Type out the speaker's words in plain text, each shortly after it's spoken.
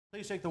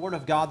Please take the Word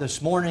of God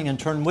this morning and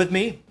turn with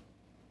me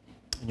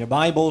in your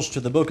Bibles to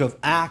the book of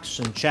Acts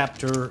and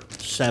chapter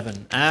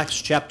 7.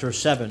 Acts chapter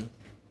 7.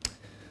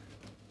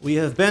 We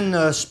have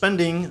been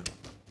spending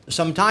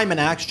some time in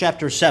Acts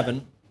chapter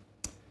 7.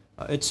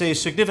 It's a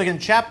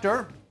significant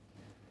chapter,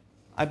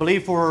 I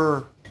believe,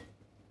 for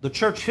the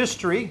church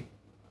history,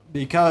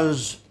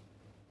 because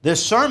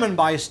this sermon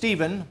by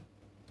Stephen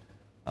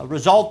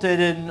resulted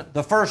in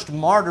the first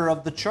martyr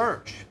of the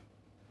church.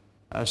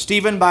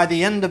 Stephen, by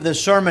the end of this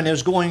sermon,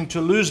 is going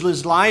to lose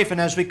his life. And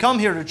as we come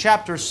here to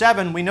chapter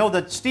 7, we know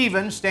that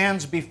Stephen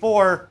stands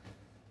before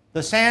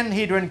the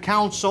Sanhedrin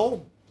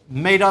Council,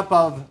 made up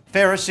of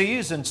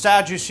Pharisees and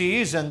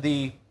Sadducees and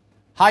the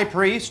high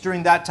priest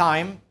during that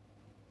time.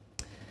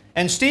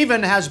 And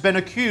Stephen has been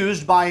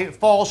accused by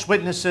false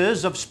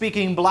witnesses of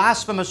speaking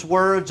blasphemous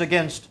words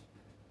against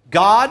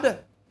God,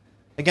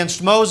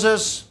 against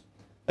Moses,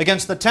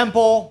 against the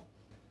temple,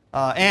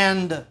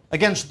 and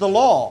against the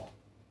law.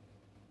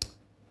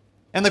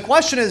 And the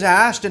question is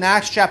asked in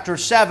Acts chapter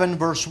 7,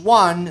 verse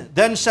 1,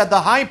 "Then said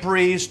the high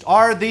priest,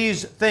 Are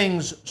these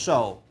things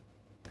so?"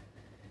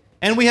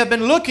 And we have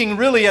been looking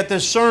really at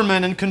this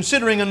sermon and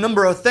considering a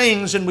number of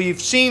things, and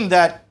we've seen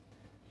that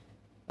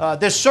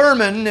this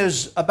sermon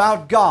is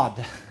about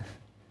God.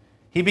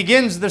 He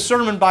begins the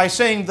sermon by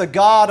saying, "The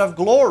God of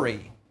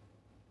glory."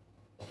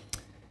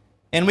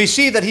 And we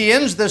see that he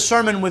ends this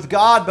sermon with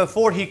God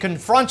before he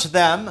confronts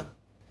them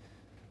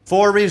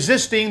for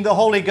resisting the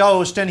Holy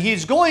Ghost. And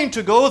he's going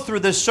to go through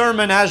this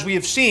sermon, as we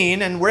have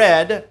seen and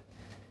read.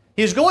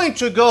 He's going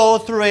to go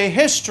through a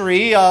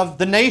history of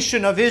the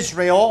nation of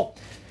Israel,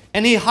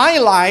 and he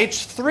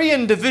highlights three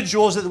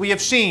individuals that we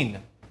have seen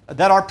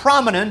that are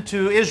prominent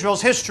to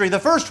Israel's history. The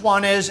first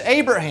one is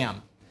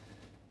Abraham.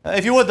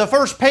 If you would, the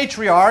first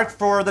patriarch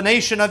for the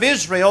nation of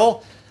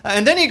Israel.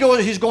 And then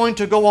he's going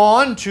to go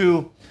on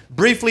to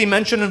briefly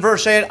mention in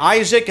verse 8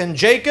 Isaac and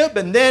Jacob,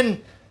 and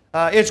then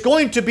it's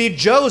going to be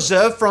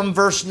Joseph from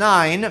verse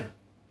 9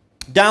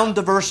 down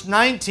to verse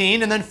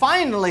 19. And then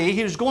finally,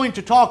 he's going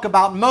to talk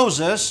about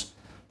Moses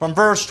from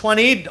verse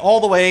 20 all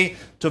the way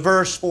to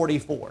verse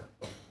 44.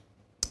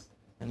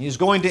 And he's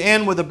going to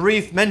end with a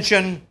brief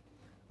mention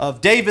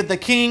of David the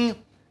king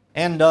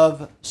and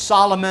of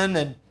Solomon,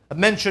 and a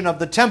mention of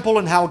the temple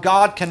and how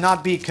God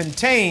cannot be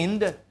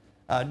contained,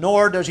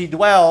 nor does he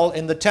dwell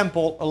in the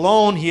temple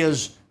alone. He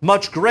is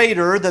much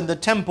greater than the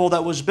temple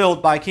that was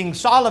built by King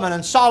Solomon.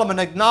 And Solomon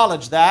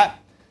acknowledged that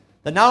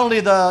not only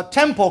the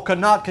temple could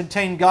not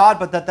contain God,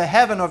 but that the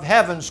heaven of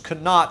heavens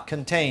could not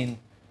contain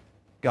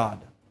God.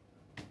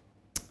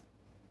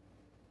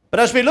 But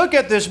as we look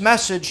at this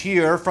message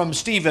here from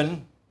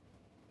Stephen,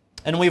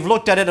 and we've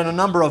looked at it in a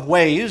number of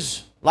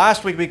ways.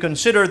 Last week we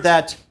considered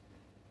that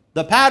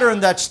the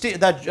pattern that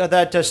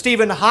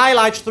Stephen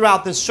highlights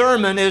throughout this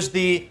sermon is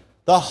the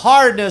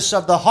hardness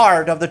of the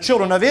heart of the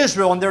children of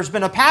Israel. And there's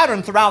been a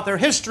pattern throughout their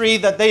history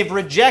that they've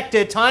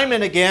rejected time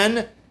and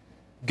again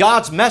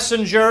God's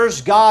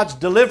messengers, God's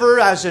deliverer,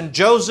 as in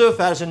Joseph,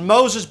 as in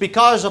Moses,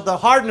 because of the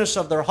hardness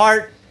of their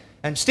heart.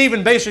 And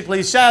Stephen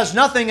basically says,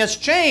 nothing has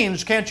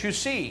changed, can't you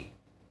see?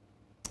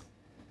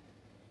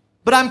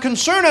 But I'm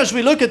concerned as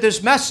we look at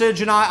this message,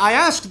 and I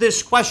ask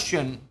this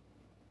question: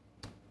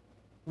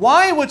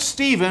 why would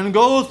Stephen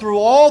go through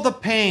all the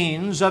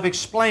pains of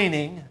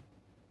explaining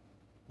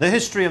the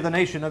history of the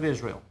nation of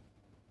Israel?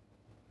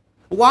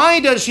 Why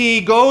does he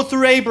go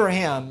through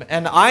Abraham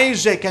and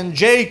Isaac and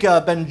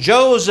Jacob and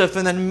Joseph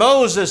and then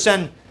Moses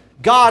and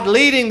God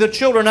leading the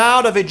children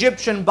out of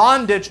Egyptian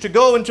bondage to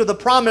go into the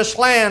promised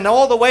land,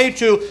 all the way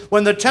to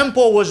when the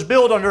temple was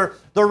built under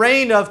the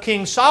reign of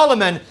King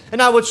Solomon? And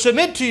I would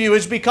submit to you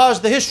is because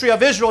the history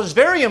of Israel is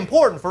very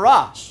important for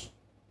us.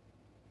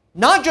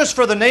 Not just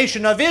for the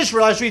nation of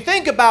Israel. As we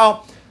think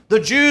about the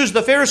Jews,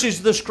 the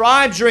Pharisees, the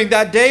scribes during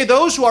that day,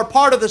 those who are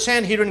part of the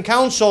Sanhedrin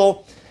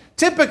Council,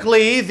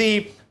 typically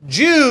the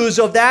Jews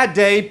of that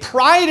day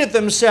prided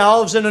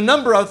themselves in a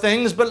number of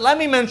things, but let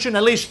me mention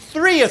at least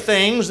three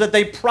things that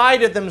they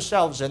prided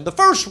themselves in. The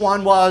first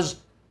one was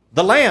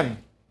the land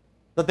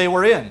that they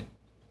were in.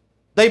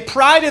 They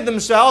prided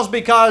themselves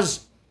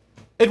because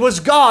it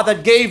was God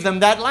that gave them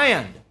that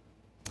land.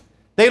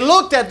 They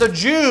looked at the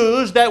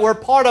Jews that were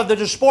part of the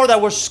diaspora that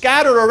were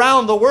scattered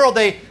around the world.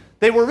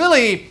 They were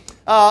really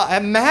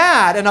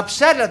mad and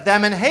upset at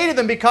them and hated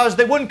them because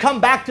they wouldn't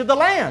come back to the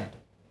land.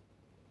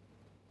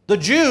 The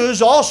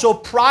Jews also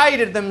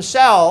prided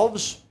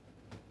themselves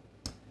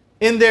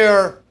in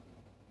their,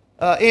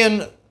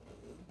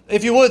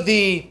 if you would,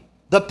 the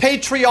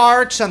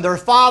patriarchs and their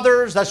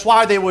fathers. That's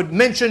why they would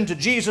mention to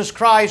Jesus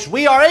Christ,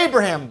 "We are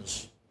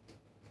Abraham's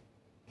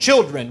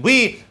children.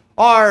 We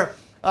are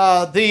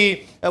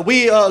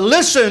we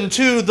listen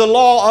to the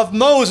law of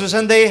Moses,"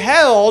 and they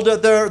held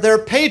their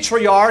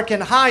patriarch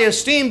in high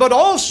esteem, but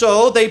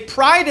also they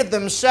prided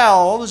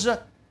themselves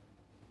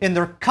in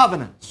their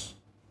covenants.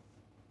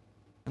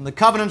 And the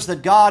covenants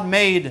that God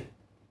made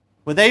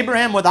with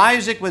Abraham, with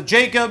Isaac, with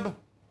Jacob,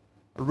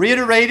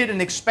 reiterated and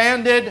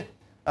expanded.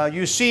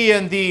 You see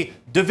in the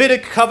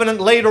Davidic covenant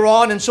later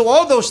on. And so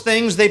all those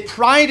things they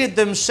prided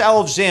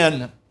themselves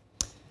in.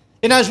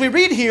 And as we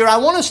read here, I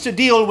want us to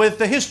deal with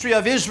the history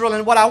of Israel.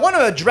 And what I want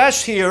to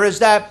address here is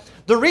that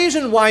the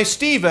reason why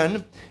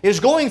Stephen is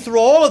going through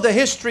all of the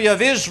history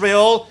of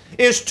Israel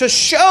is to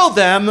show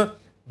them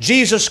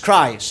Jesus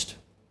Christ.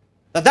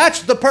 Now,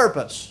 that's the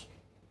purpose.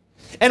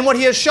 And what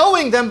he is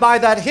showing them by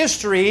that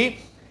history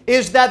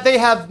is that they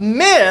have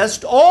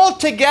missed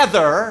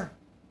altogether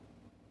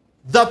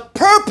the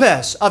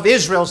purpose of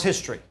Israel's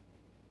history.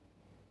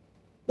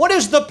 What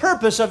is the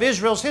purpose of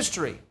Israel's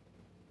history?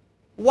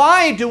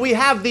 Why do we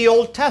have the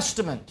Old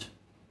Testament?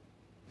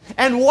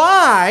 And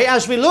why,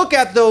 as we look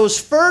at those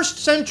first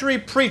century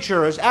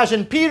preachers, as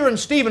in Peter and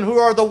Stephen, who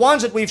are the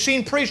ones that we've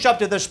seen preach up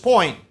to this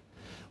point,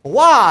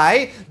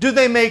 why do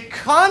they make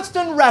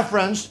constant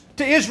reference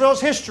to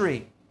Israel's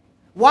history?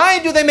 Why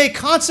do they make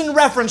constant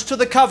reference to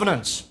the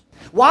covenants?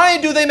 Why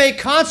do they make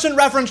constant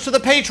reference to the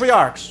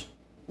patriarchs?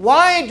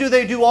 Why do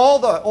they do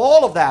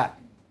all of that?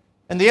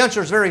 And the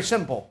answer is very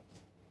simple.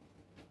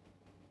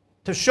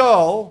 To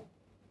show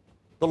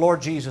the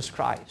Lord Jesus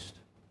Christ.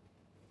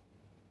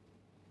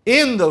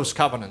 In those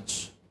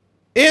covenants,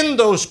 in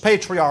those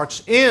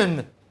patriarchs,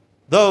 in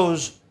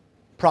those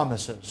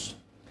promises.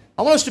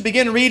 I want us to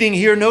begin reading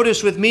here.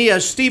 Notice with me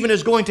as Stephen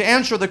is going to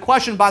answer the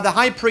question by the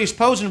high priest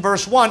posed in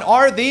verse 1.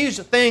 Are these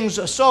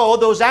things so?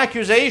 Those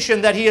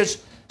accusations that he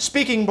is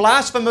speaking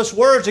blasphemous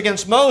words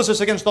against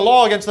Moses, against the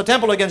law, against the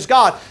temple, against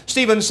God.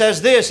 Stephen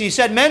says this. He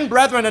said, Men,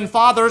 brethren, and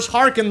fathers,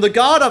 hearken, the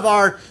God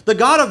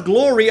of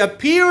glory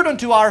appeared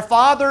unto our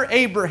father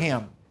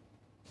Abraham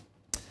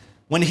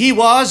when he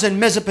was in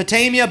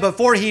Mesopotamia,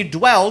 before he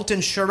dwelt in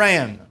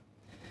Sharan,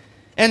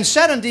 and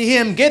said unto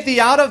him, Get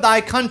thee out of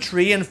thy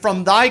country and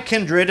from thy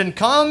kindred, and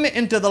come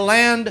into the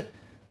land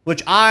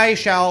which I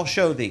shall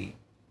show thee.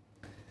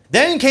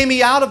 Then came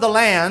he out of the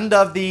land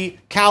of the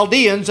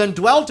Chaldeans, and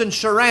dwelt in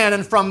Sharan,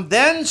 and from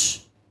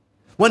thence,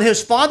 when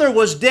his father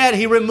was dead,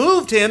 he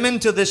removed him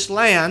into this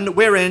land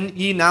wherein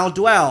ye now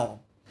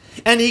dwell.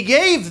 And he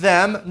gave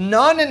them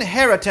none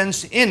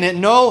inheritance in it,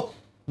 no,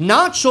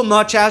 not so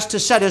much as to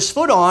set his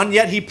foot on,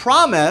 yet he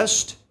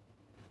promised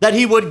that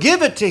he would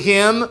give it to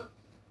him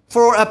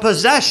for a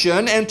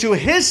possession, and to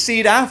his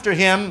seed after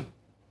him,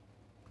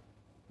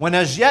 when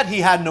as yet he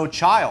had no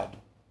child.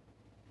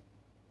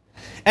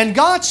 And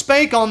God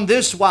spake on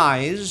this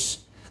wise,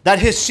 that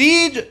his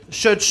seed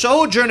should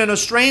sojourn in a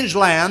strange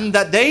land,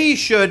 that they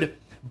should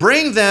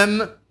bring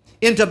them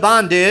into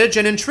bondage,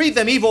 and entreat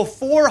them evil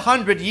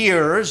 400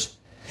 years.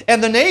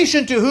 And the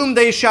nation to whom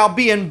they shall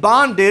be in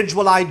bondage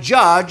will I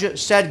judge,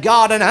 said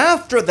God, and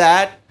after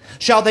that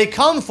shall they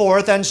come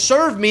forth and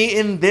serve me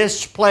in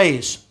this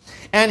place.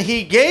 And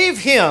he gave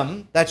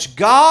him, that's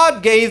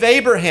God gave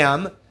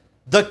Abraham,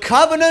 the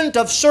covenant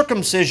of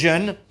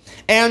circumcision,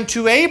 and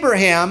to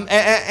Abraham,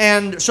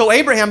 and so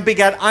Abraham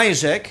begat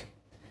Isaac,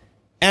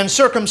 and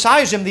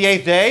circumcised him the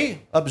 8th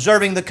day,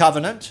 observing the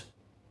covenant.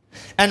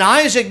 And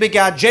Isaac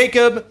begat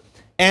Jacob,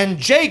 and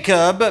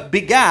Jacob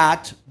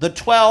begat the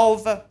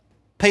 12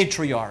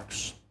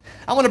 patriarchs.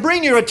 I want to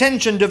bring your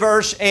attention to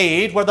verse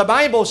 8, where the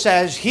Bible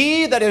says,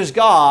 He that is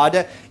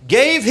God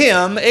gave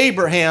him,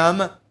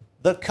 Abraham,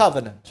 the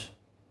covenant.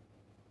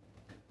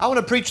 I want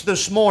to preach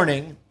this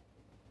morning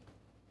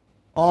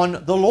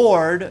on the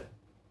Lord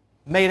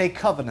made a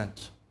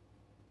covenant.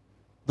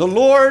 The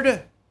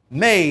Lord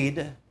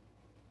made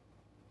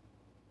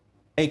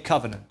a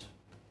covenant.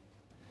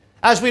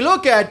 As we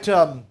look at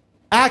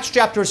Acts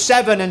chapter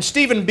 7, and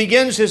Stephen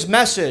begins his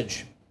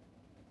message,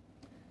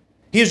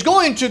 he's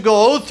going to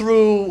go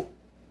through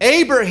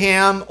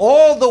Abraham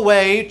all the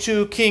way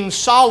to King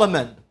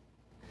Solomon.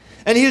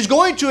 And he's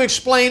going to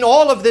explain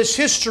all of this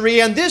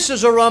history, and this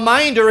is a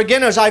reminder,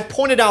 again, as I've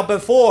pointed out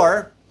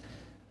before,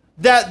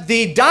 that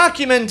the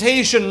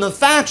documentation, the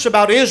facts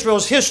about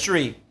Israel's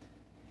history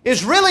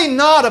is really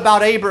not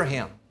about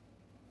Abraham.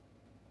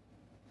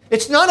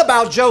 It's not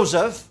about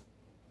Joseph.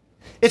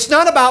 It's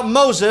not about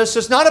Moses.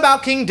 It's not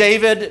about King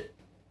David.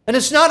 And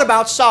it's not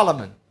about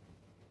Solomon.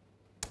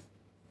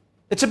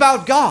 It's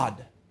about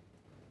God.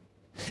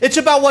 It's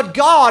about what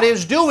God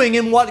is doing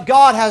and what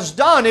God has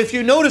done. If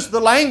you notice the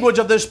language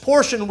of this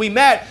portion we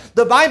met,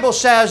 the Bible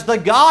says the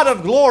God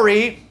of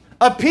glory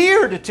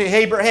appeared to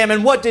Abraham.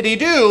 And what did he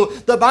do?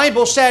 The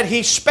Bible said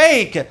he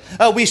spake.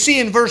 We see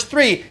in verse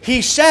 3,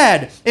 he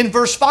said. In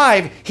verse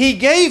 5, he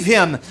gave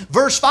him.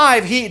 Verse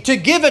 5, to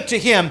give it to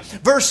him.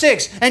 Verse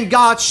 6, and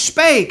God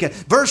spake.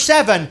 Verse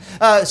 7,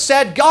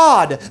 said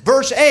God.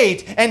 Verse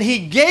 8, and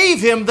he gave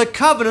him the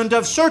covenant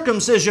of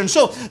circumcision.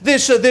 So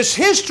this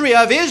history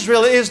of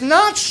Israel is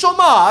not so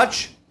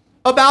much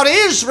about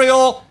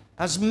Israel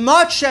as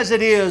much as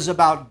it is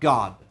about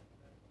God.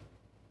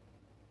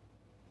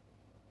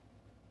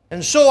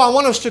 And so I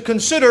want us to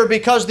consider,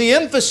 because the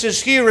emphasis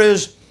here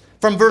is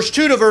from verse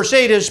 2 to verse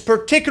 8 is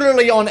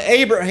particularly on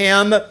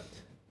Abraham,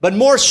 but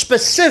more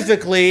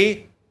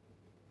specifically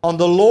on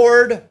the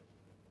Lord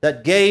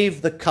that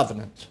gave the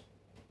covenant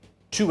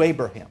to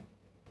Abraham.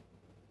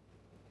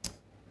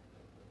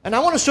 And I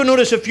want us to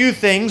notice a few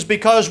things,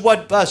 because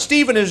what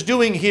Stephen is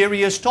doing here,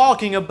 he is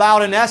talking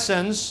about, in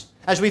essence,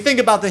 As we think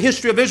about the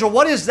history of Israel,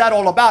 what is that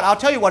all about? I'll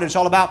tell you what it's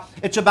all about.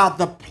 It's about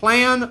the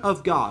plan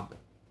of God.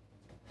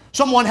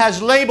 Someone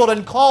has labeled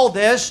and called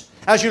this,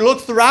 as you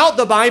look throughout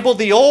the Bible,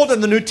 the Old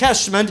and the New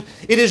Testament,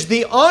 it is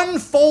the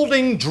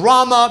unfolding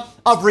drama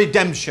of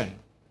redemption.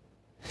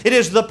 It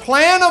is the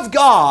plan of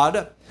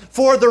God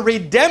for the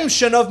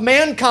redemption of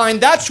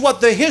mankind. That's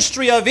what the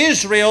history of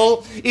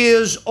Israel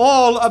is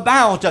all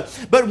about.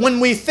 But when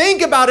we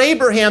think about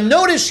Abraham,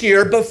 notice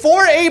here,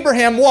 before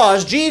Abraham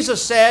was,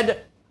 Jesus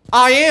said,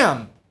 I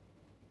am.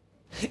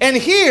 And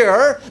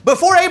here,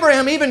 before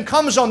Abraham even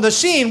comes on the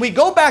scene, we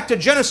go back to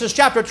Genesis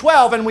chapter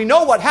 12 and we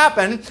know what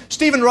happened.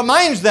 Stephen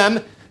reminds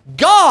them,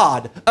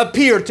 God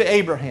appeared to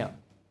Abraham.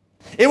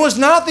 It was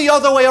not the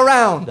other way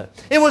around.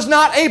 It was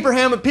not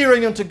Abraham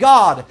appearing unto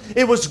God.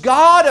 It was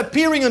God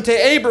appearing unto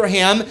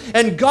Abraham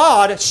and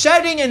God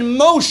setting in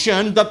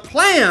motion the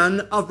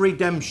plan of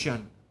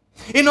redemption.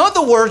 In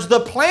other words, the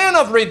plan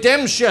of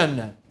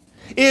redemption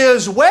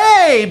is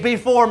way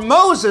before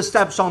Moses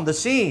steps on the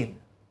scene.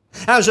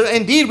 As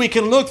indeed we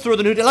can look through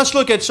the New Testament. Let's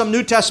look at some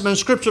New Testament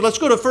scripture. Let's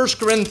go to 1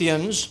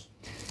 Corinthians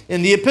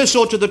in the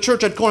epistle to the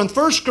church at Corinth.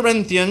 1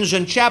 Corinthians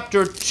in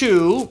chapter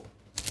 2.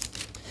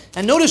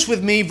 And notice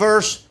with me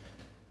verse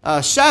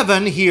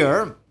 7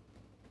 here.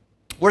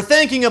 We're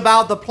thinking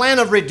about the plan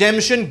of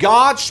redemption,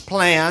 God's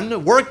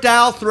plan, worked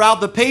out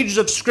throughout the pages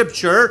of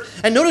Scripture.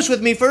 And notice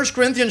with me 1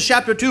 Corinthians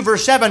chapter 2,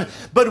 verse 7.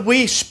 But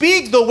we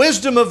speak the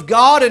wisdom of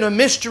God in a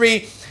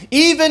mystery,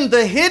 even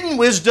the hidden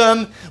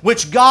wisdom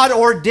which God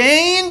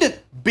ordained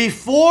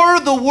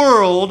before the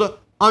world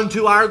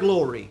unto our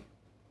glory.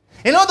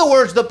 In other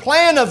words, the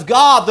plan of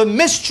God, the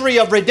mystery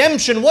of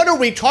redemption, what are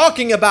we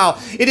talking about?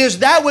 It is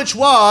that which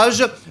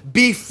was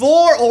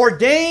before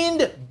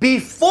ordained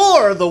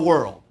before the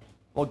world.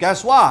 Well,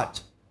 guess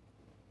what?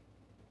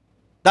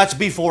 That's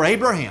before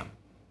Abraham.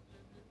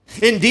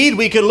 Indeed,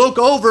 we could look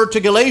over to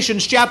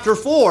Galatians chapter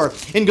 4.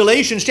 In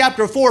Galatians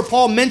chapter 4,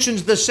 Paul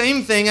mentions the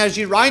same thing as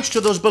he writes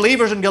to those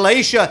believers in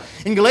Galatia.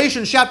 In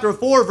Galatians chapter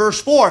 4,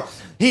 verse 4,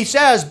 he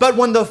says, But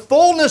when the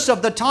fullness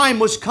of the time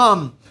was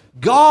come,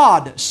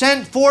 God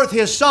sent forth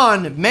His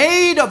Son,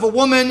 made of a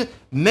woman,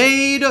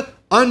 made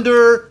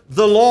under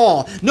the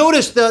law.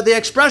 Notice the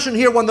expression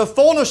here, when the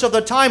fullness of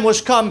the time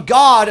was come,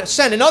 God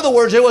sent. In other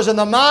words, it was in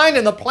the mind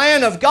and the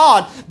plan of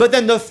God, but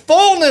then the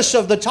fullness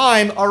of the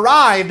time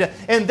arrived,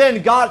 and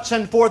then God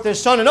sent forth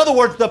His Son. In other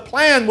words, the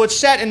plan was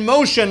set in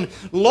motion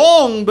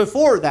long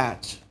before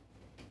that.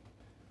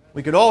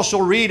 We could also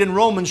read in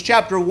Romans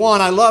chapter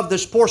 1, I love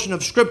this portion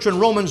of Scripture in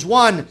Romans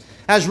 1,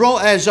 as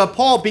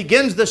Paul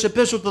begins this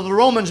epistle to the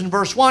Romans in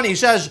verse 1, he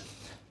says,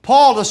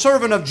 Paul, the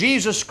servant of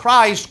Jesus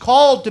Christ,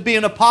 called to be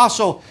an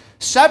apostle,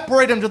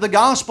 separated unto the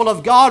gospel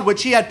of God,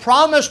 which He had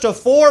promised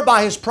afore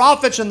by His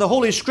prophets in the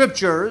Holy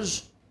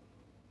Scriptures,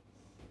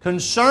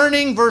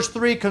 concerning, verse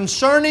 3,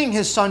 concerning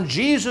His Son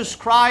Jesus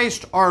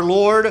Christ our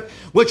Lord,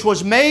 which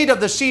was made of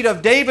the seed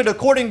of David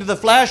according to the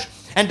flesh,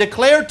 and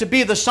declared to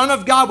be the Son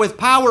of God with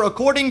power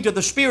according to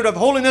the Spirit of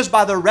holiness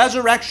by the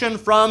resurrection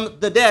from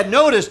the dead.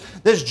 Notice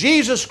this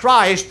Jesus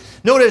Christ,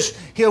 notice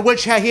here,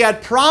 which He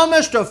had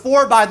promised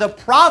afore by the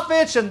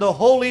prophets in the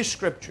Holy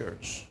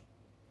Scriptures.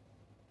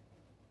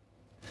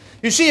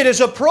 You see, it is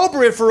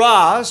appropriate for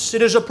us,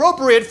 it is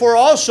appropriate for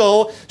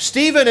also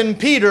Stephen and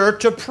Peter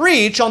to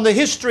preach on the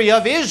history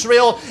of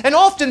Israel. And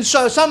often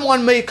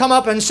someone may come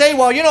up and say,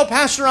 well, you know,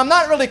 Pastor, I'm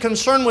not really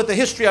concerned with the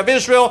history of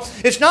Israel.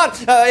 It's not,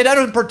 it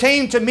doesn't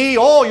pertain to me.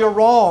 Oh, you're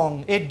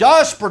wrong. It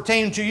does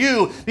pertain to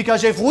you,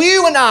 because if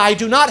you and I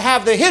do not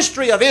have the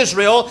history of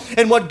Israel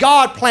and what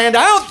God planned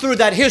out through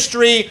that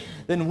history,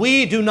 then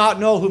we do not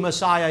know who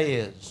Messiah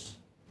is.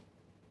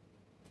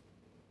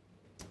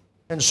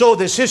 And so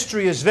this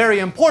history is very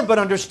important, but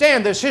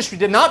understand this history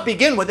did not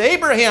begin with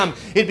Abraham.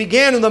 It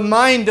began in the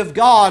mind of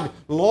God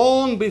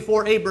long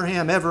before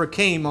Abraham ever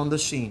came on the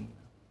scene.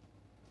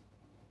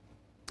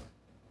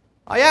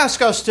 I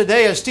ask us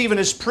today as Stephen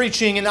is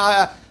preaching, and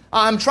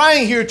I'm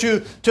trying here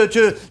to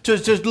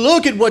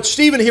look at what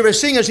Stephen here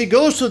is saying as he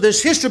goes through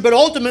this history, but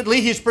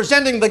ultimately he's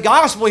presenting the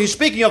gospel. He's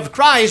speaking of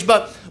Christ,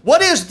 but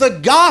what is the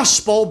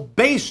gospel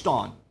based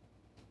on?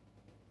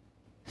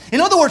 In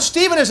other words,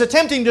 Stephen is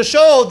attempting to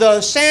show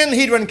the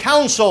Sanhedrin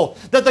Council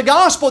that the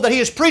gospel that he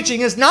is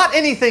preaching is not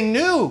anything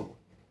new.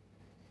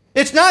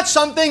 It's not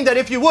something that,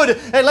 if you would,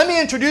 hey, let me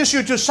introduce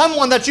you to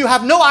someone that you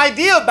have no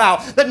idea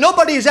about, that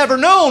nobody's ever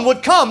known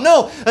would come.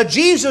 No,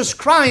 Jesus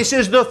Christ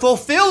is the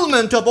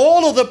fulfillment of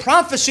all of the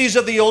prophecies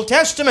of the Old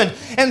Testament.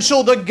 And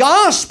so the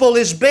gospel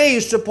is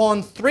based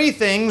upon three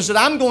things that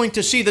I'm going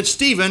to see that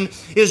Stephen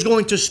is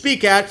going to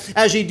speak at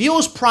as he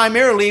deals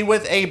primarily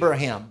with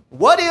Abraham.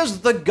 What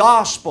is the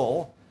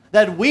gospel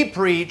that we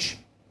preach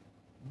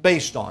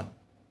based on?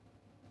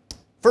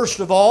 First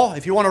of all,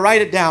 if you want to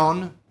write it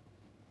down,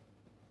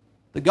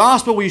 the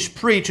gospel we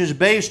preach is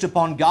based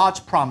upon God's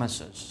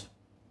promises.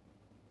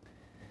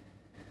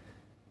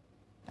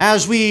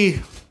 As we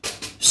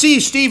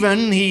see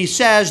Stephen, he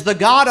says, the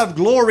God of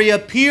glory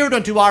appeared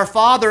unto our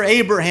father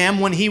Abraham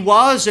when he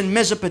was in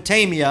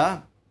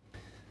Mesopotamia,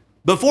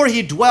 before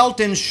he dwelt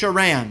in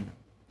Charan,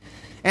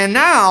 And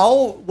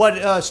now,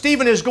 what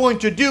Stephen is going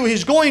to do,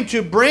 he's going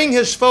to bring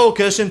his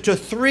focus into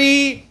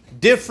three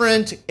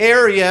different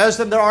areas,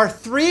 and there are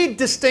three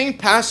distinct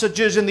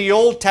passages in the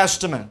Old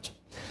Testament.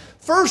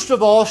 First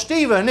of all,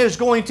 Stephen is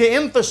going to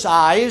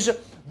emphasize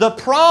the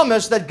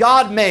promise that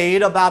God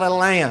made about a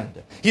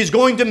land. He's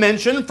going to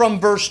mention from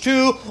verse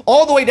 2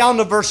 all the way down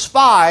to verse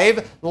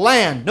 5,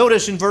 land.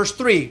 Notice in verse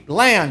 3,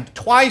 land.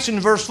 Twice in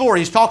verse 4,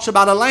 he talks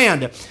about a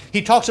land.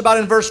 He talks about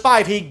in verse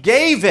 5, he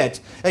gave it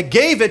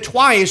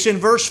twice in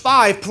verse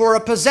 5 for a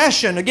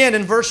possession, again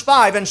in verse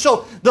 5. And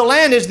so the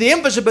land is the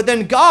emphasis, but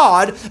then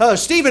God,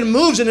 Stephen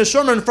moves in his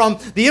sermon from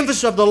the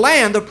emphasis of the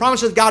land, the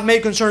promises God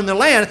made concerning the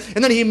land,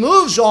 and then he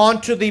moves on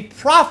to the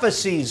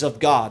prophecies of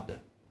God.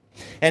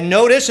 And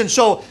notice, and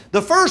so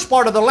the first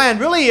part of the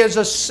land really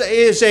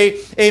is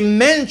a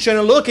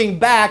mention looking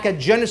back at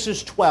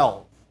Genesis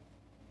 12.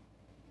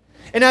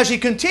 And as he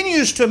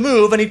continues to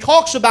move and he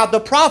talks about the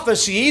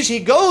prophecies, he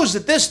goes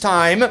at this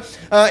time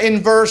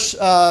in verse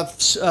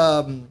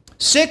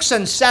 6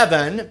 and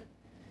 7,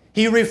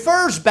 he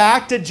refers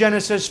back to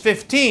Genesis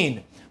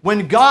 15.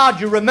 When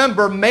God, you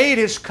remember, made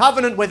His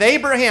covenant with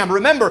Abraham.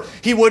 Remember,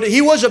 He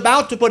was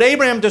about to put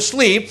Abraham to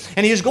sleep,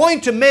 and He's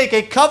going to make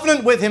a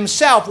covenant with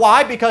Himself.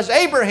 Why? Because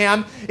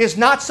Abraham is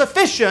not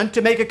sufficient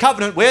to make a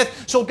covenant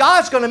with. So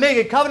God's going to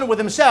make a covenant with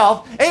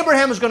Himself.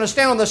 Abraham is going to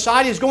stand on the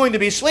side. He's going to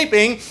be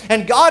sleeping,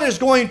 and God is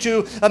going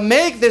to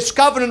make this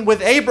covenant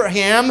with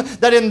Abraham,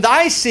 that in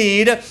thy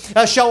seed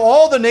shall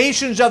all the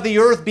nations of the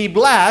earth be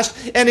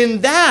blessed. And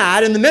in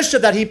the midst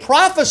of that, He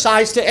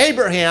prophesies to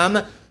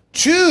Abraham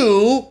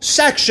two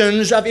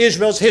sections of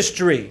Israel's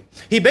history.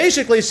 He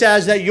basically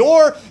says that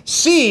your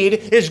seed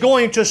is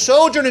going to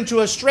sojourn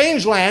into a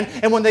strange land,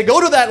 and when they go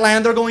to that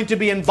land, they're going to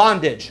be in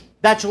bondage.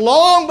 That's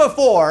long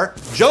before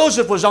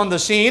Joseph was on the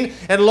scene,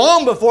 and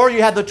long before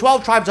you had the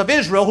 12 tribes of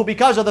Israel, who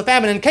because of the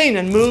famine in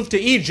Canaan moved to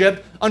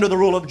Egypt under the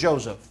rule of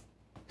Joseph.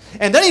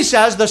 And then he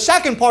says the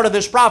second part of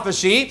this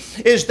prophecy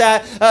is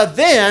that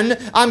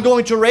then I'm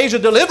going to raise a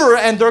deliverer,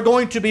 and they're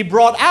going to be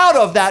brought out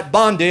of that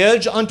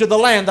bondage unto the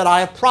land that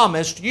I have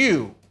promised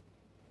you.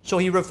 So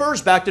he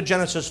refers back to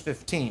Genesis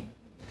 15.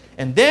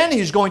 And then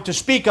he's going to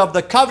speak of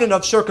the covenant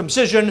of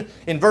circumcision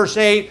in verse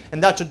 8,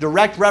 and that's a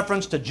direct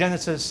reference to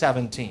Genesis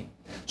 17.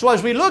 So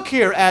as we look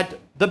here at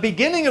the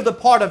beginning of the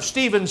part of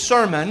Stephen's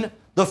sermon,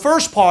 the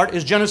first part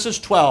is Genesis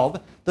 12.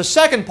 The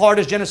second part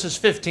is Genesis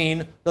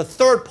 15. The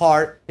third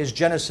part is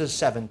Genesis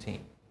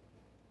 17.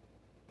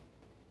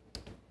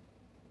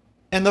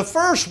 And the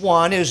first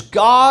one is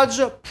God's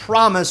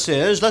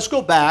promises. Let's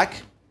go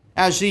back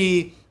as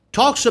he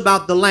talks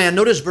about the land.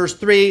 Notice verse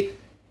 3.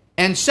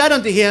 And said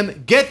unto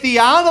him, Get thee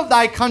out of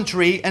thy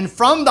country and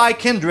from thy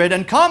kindred,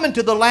 and come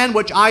into the land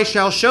which I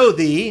shall show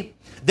thee.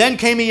 Then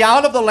came he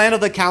out of the land of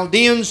the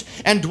Chaldeans,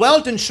 and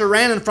dwelt in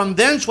Charan, and from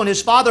thence, when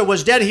his father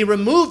was dead, he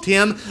removed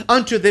him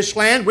unto this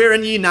land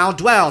wherein ye now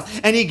dwell.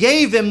 And he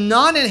gave him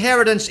none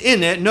inheritance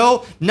in it,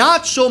 no,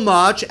 not so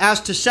much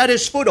as to set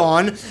his foot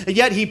on,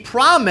 yet he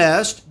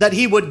promised that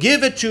he would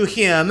give it to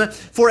him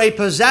for a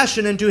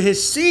possession, and to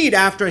his seed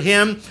after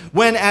him,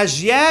 when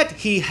as yet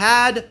he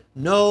had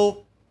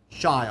no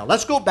child.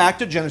 Let's go back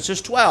to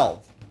Genesis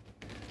 12.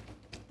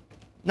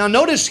 Now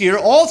notice here,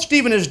 all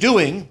Stephen is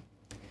doing,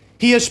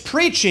 he is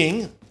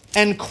preaching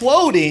and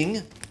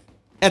quoting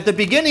at the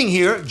beginning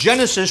here,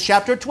 Genesis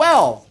chapter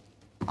 12.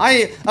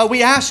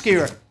 We ask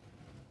here,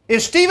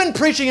 is Stephen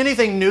preaching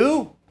anything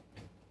new?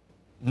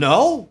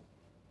 No.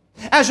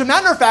 As a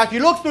matter of fact,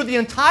 you look through the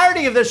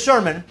entirety of this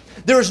sermon,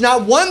 there is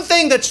not one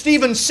thing that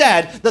Stephen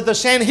said that the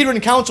Sanhedrin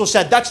Council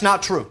said, that's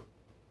not true.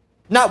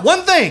 Not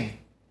one thing.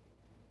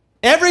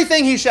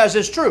 Everything he says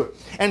is true.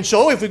 And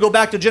so if we go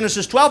back to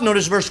Genesis 12,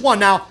 notice verse 1.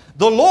 Now,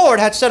 the Lord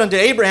had said unto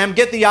Abraham,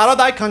 Get thee out of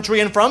thy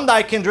country and from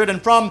thy kindred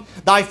and from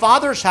thy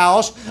father's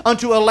house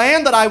unto a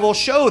land that I will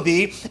show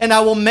thee, and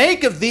I will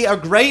make of thee a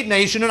great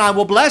nation, and I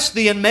will bless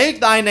thee and make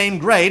thy name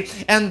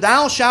great, and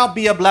thou shalt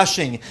be a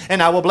blessing.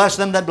 And I will bless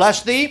them that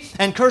bless thee,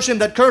 and curse him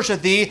that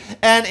curseth thee,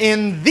 and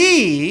in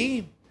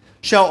thee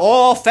shall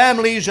all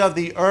families of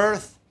the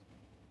earth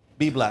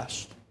be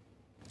blessed.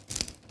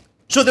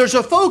 So there's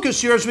a focus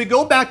here as we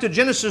go back to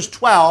Genesis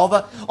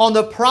 12 on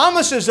the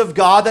promises of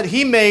God that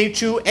He made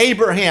to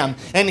Abraham.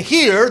 And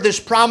here, this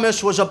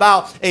promise was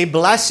about a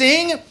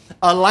blessing,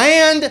 a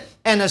land,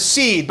 and a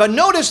seed. But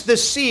notice the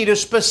seed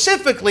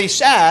specifically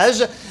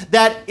says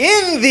that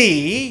in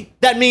thee,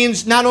 that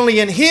means not only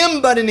in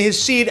him, but in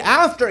his seed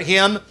after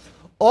him,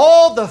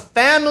 all the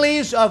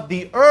families of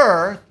the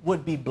earth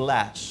would be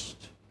blessed.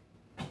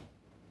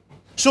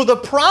 So the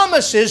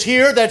promises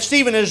here that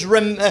Stephen is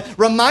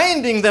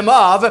reminding them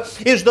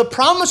of is the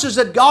promises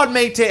that God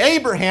made to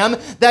Abraham,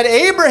 that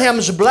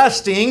Abraham's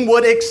blessing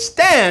would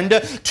extend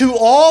to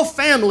all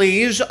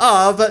families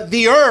of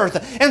the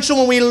earth. And so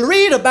when we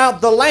read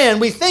about the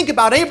land, we think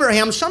about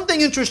Abraham.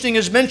 Something interesting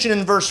is mentioned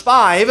in verse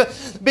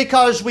 5,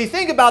 because we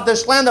think about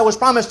this land that was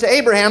promised to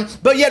Abraham,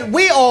 but yet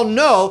we all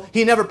know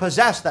he never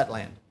possessed that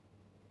land.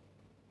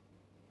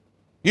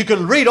 You could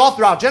read all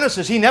throughout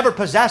Genesis, he never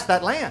possessed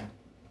that land.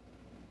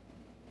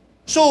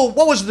 So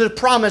what was the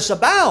promise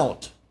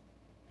about?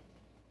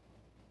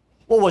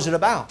 What was it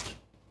about?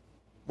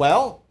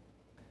 Well,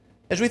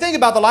 as we think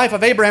about the life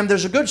of Abraham,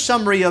 there's a good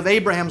summary of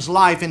Abraham's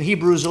life in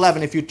Hebrews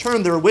 11. If you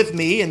turn there with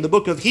me in the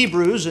book of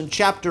Hebrews in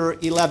chapter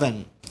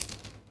 11.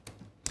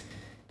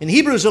 In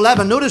Hebrews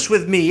 11, notice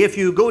with me, if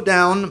you go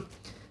down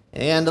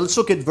and let's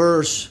look at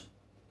verse,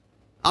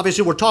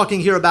 obviously we're talking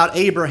here about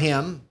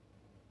Abraham.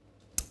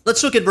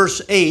 Let's look at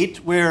verse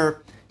 8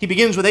 where he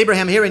begins with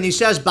Abraham here and he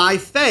says, by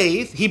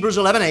faith, Hebrews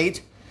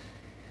 11:8,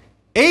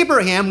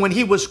 Abraham, when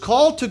he was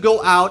called to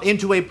go out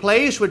into a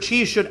place which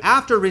he should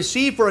after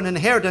receive for an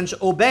inheritance,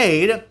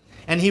 obeyed,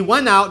 and he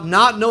went out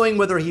not knowing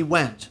whither he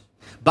went.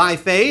 By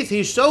faith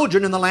he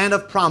sojourned in the land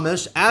of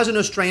promise as in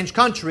a strange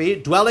country,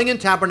 dwelling in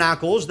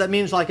tabernacles, that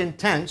means like in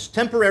tents,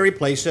 temporary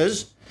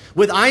places,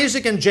 with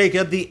Isaac and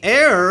Jacob, the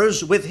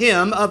heirs with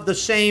him of the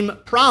same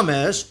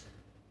promise.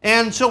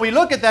 And so we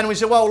look at that and we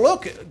say, well,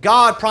 look,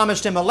 God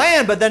promised him a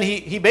land, but then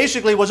he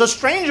basically was a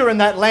stranger in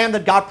that land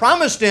that God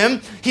promised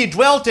him. He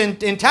dwelt in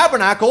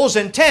tabernacles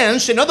and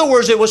tents. In other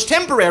words, it was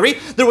temporary.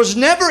 There was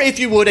never, if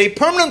you would, a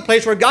permanent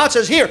place where God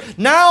says, here,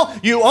 now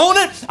you own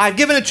it. I've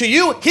given it to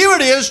you. Here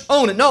it is.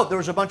 Own it. No, there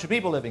was a bunch of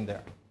people living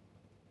there.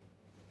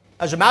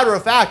 As a matter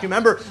of fact, you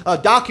remember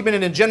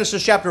documented in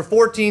Genesis chapter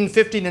 14,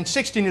 15, and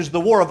 16 is the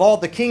war of all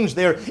the kings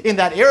there in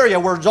that area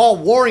where it's all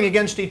warring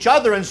against each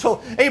other. And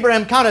so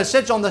Abraham kind of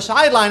sits on the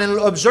sideline and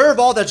observe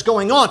all that's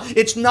going on.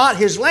 It's not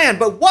his land.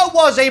 But what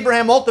was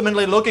Abraham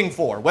ultimately looking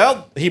for?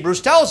 Well,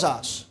 Hebrews tells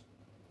us,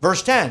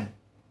 verse 10,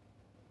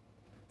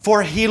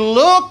 for he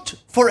looked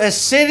for a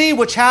city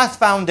which hath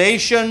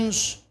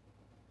foundations,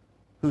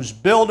 whose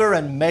builder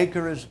and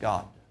maker is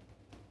God.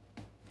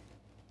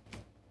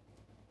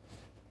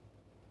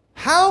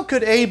 How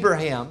could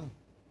Abraham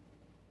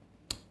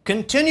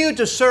continue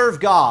to serve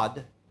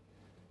God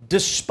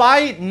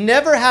despite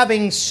never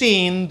having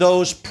seen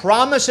those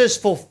promises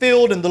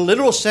fulfilled in the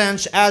literal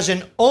sense as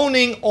in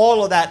owning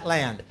all of that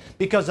land?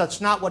 Because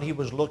that's not what he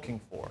was looking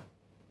for.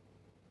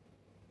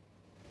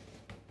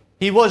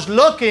 He was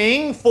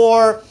looking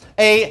for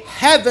a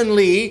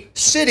heavenly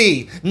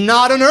city,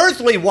 not an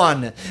earthly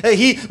one.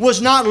 He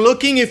was not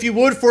looking, if you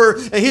would, for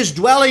his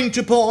dwelling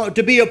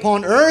to be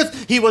upon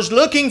earth. He was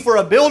looking for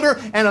a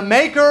builder and a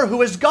maker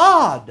who is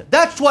God.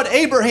 That's what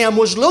Abraham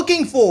was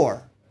looking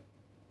for.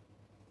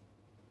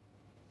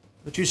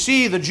 But you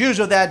see, the Jews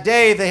of that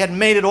day, they had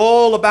made it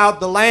all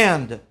about the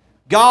land.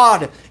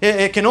 God,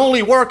 it can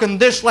only work in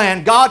this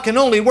land. God can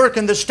only work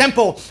in this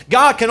temple.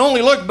 God can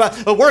only work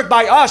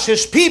by us,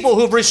 His people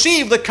who've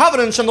received the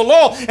covenants and the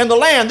law and the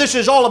land. This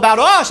is all about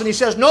us. And He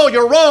says, no,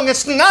 you're wrong.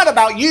 It's not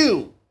about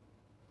you.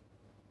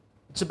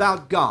 It's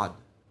about God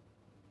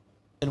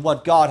and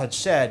what God had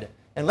said.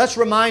 And let's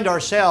remind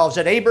ourselves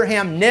that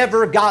Abraham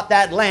never got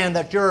that land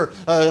that you're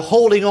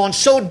holding on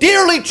so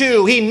dearly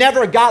to. He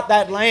never got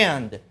that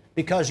land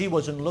because he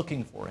wasn't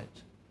looking for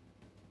it.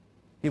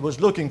 He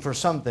was looking for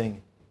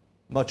something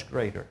much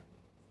greater.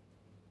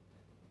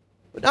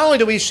 But not only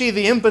do we see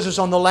the emphasis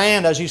on the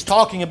land as he's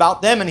talking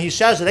about them, and he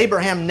says that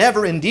Abraham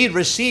never indeed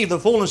received the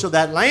fullness of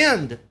that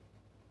land.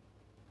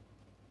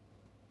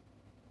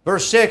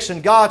 Verse 6,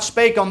 and God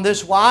spake on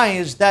this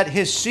wise, that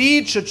his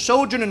seed should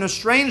sojourn in a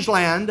strange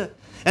land,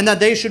 and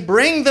that they should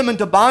bring them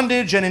into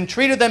bondage, and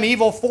entreated them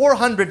evil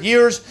 400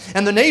 years.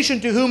 And the nation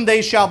to whom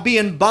they shall be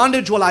in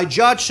bondage will I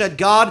judge, said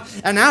God,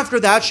 and after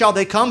that shall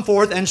they come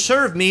forth and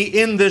serve me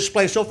in this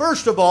place. So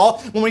first of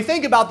all, when we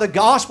think about the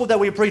gospel that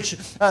we preach,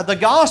 the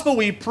gospel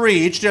we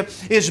preached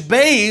is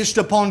based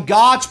upon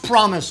God's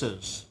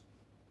promises.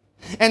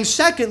 And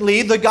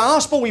secondly, the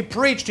gospel we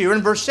preached here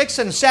in verse 6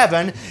 and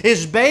 7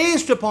 is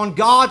based upon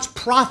God's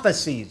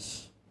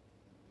prophecies.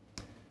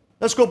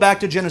 Let's go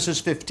back to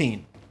Genesis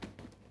 15.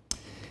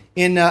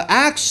 In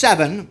Acts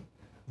 7,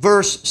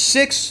 verse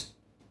 6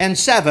 and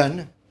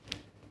 7,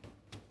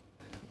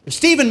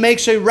 Stephen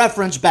makes a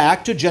reference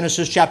back to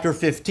Genesis chapter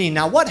 15.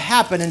 Now, what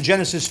happened in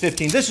Genesis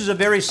 15? This is a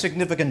very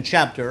significant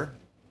chapter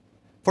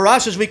for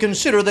us as we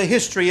consider the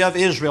history of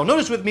Israel.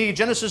 Notice with me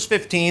Genesis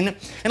 15, and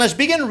let's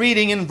begin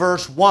reading in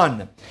verse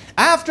 1.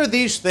 After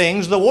these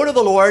things, the word of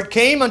the Lord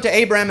came unto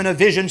Abraham in a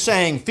vision,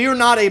 saying, Fear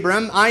not,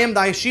 Abraham, I am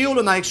thy shield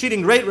and thy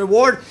exceeding great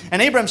reward.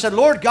 And Abraham said,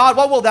 Lord God,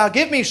 what wilt thou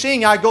give me,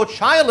 seeing I go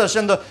childless,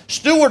 and the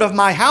steward of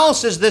my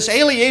house is this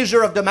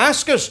Eliezer of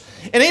Damascus?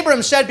 And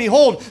Abraham said,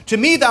 Behold, to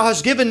me thou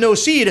hast given no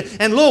seed,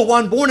 and lo,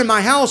 one born in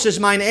my house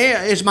is mine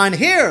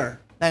heir.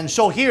 And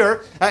so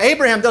here,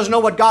 Abraham doesn't know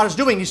what God is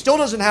doing. He still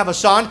doesn't have a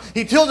son.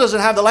 He still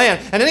doesn't have the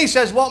land. And then he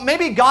says, well,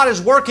 maybe God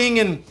is working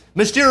in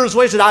mysterious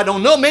ways that I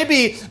don't know.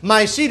 Maybe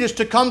my seed is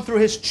to come through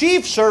his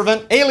chief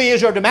servant,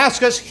 Eliezer of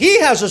Damascus. He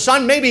has a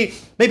son. Maybe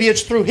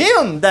it's through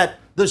him that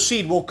the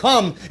seed will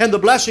come and the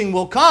blessing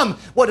will come.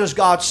 What does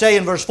God say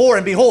in verse 4?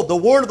 And behold, the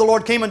word of the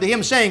Lord came unto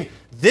him, saying,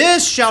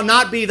 This shall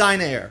not be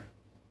thine heir,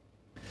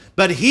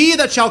 but he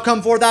that shall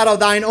come forth out of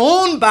thine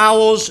own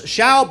bowels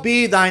shall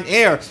be thine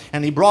heir.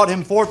 And he brought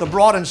him forth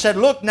abroad and said,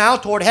 Look now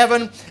toward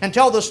heaven, and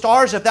tell the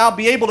stars if thou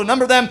be able to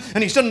number them.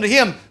 And he said unto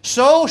him,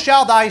 So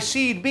shall thy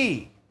seed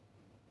be.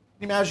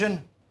 Can you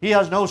imagine? He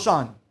has no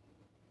son.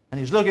 And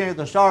he's looking at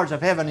the stars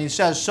of heaven. He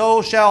says,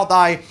 so shall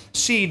thy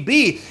seed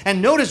be.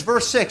 And notice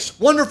verse 6,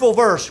 wonderful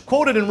verse,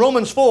 quoted in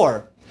Romans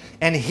 4.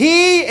 And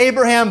he,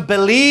 Abraham,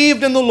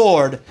 believed in the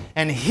Lord,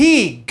 and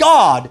he,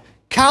 God,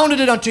 counted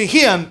it unto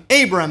him,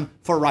 Abram,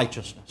 for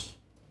righteousness.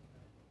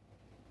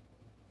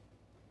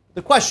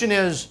 The question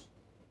is,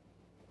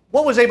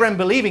 what was Abraham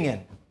believing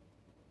in?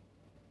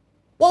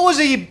 What was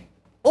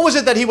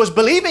it that he was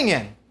believing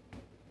in?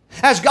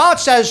 As God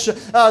says,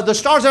 the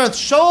stars of earth,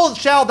 so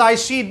shall thy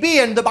seed be.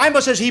 And the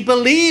Bible says he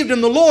believed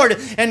in the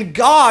Lord, and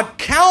God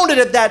counted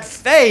it, that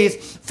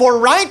faith, for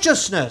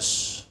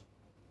righteousness.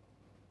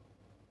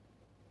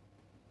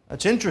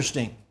 That's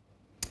interesting.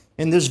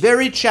 In this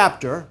very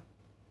chapter,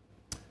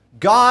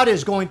 God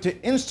is going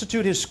to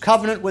institute his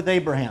covenant with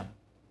Abraham.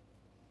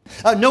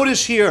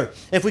 Notice here,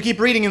 if we keep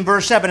reading in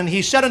verse 7, and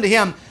he said unto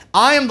him,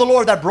 I am the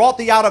Lord that brought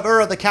thee out of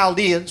Ur of the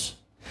Chaldeans,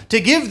 to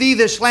give thee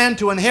this land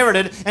to inherit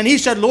it. And he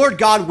said, Lord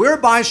God,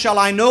 whereby shall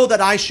I know that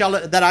I shall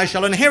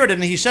inherit it?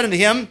 And he said unto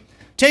him,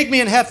 take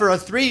me an heifer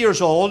of 3 years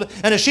old,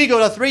 and a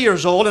she-goat of 3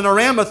 years old, and a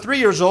ram of 3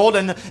 years old,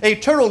 and a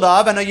turtle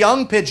dove, and a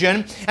young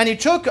pigeon. And he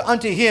took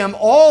unto him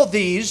all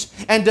these,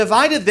 and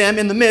divided them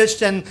in the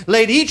midst, and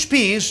laid each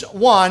piece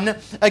one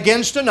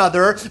against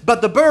another.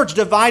 But the birds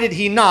divided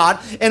he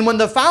not. And when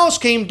the fowls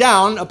came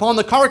down upon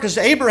the carcass,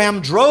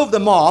 Abraham drove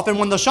them off. And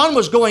when the sun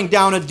was going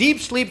down, a deep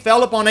sleep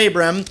fell upon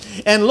Abraham,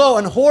 and lo,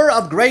 an horror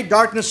of great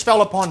darkness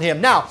fell upon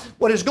him. Now,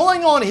 what is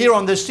going on here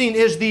on this scene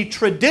is the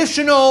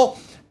traditional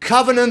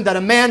covenant that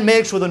a man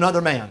makes with another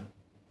man.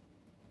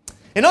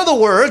 In other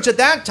words, at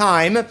that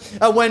time,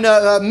 when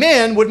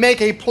men would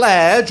make a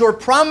pledge or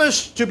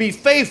promise to be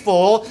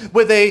faithful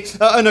with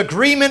an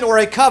agreement or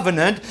a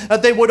covenant,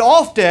 they would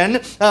often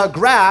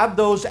grab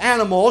those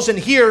animals, and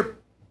here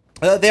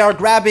they are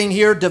grabbing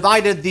here,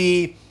 divided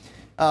the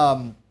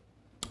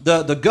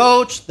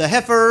goats, the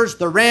heifers,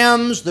 the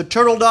rams, the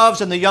turtle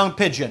doves, and the young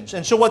pigeons.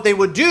 And so what they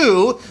would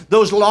do,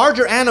 those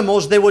larger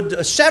animals, they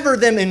would sever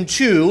them in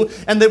two,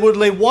 and they would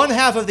lay one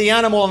half of the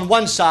animal on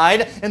one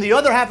side, and the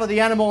other half of the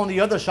animal on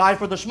the other side.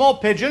 For the small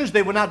pigeons,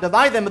 they would not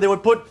divide them, but they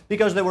would put,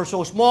 because they were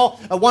so small,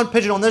 one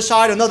pigeon on this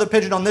side, another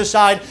pigeon on this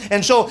side.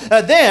 And so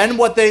then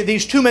what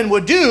these two men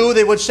would do,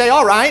 they would say,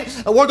 all right,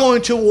 we're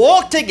going to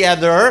walk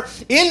together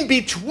in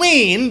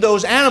between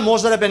those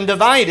animals that have been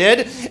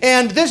divided,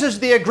 and this is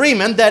the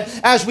agreement that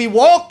as we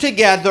walk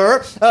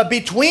together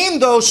between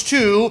those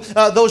two,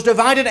 those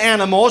divided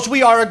animals,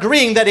 we are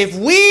agreeing that if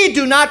we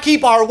do not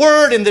keep our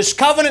word in this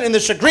covenant, in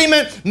this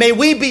agreement, may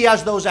we be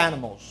as those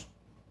animals.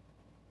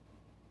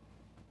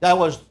 That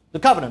was the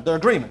covenant, the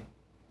agreement.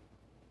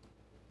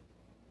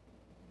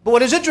 But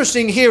what is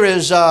interesting here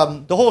is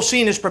the whole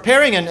scene is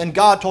preparing, and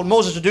God told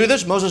Moses to do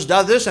this. Moses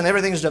does this, and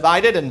everything's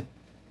divided, and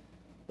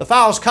the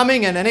fowl's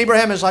coming, and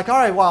Abraham is like, all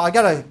right, well, I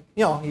got to,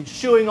 he's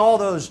shooing all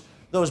those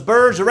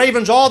birds, the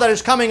ravens, all that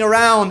is coming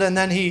around. And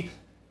then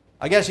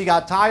I guess he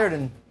got tired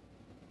and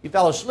he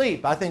fell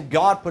asleep. I think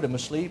God put him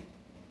asleep.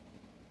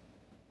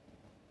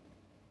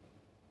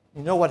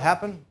 You know what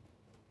happened?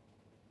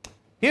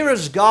 Here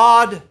is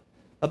God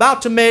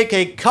about to make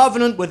a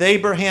covenant with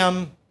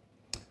Abraham.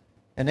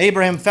 And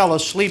Abraham fell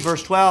asleep,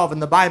 verse 12. And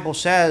the Bible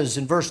says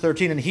in verse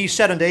 13, and he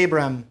said unto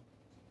Abraham,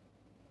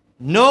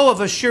 know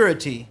of a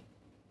surety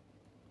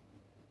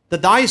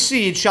that thy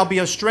seed shall be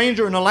a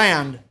stranger in a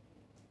land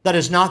that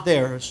is not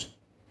theirs,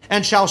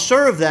 and shall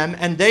serve them,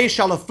 and they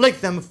shall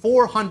afflict them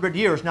 400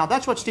 years. Now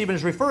that's what Stephen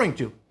is referring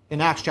to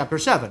in Acts chapter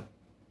 7.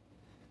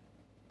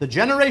 The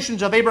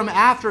generations of Abram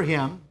after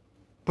him,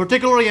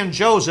 particularly in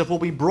Joseph, will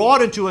be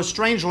brought into a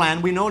strange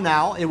land. We know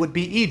now it would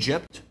be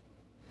Egypt.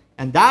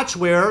 And that's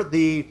where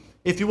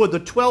if you would, the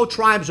 12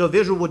 tribes of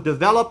Israel would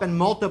develop and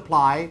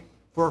multiply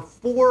for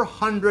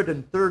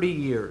 430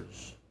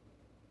 years.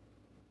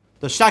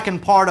 The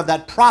second part of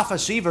that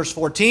prophecy, verse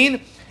 14,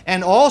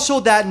 and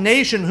also that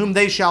nation whom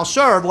they shall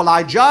serve will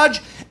I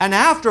judge, and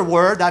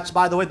afterward, that's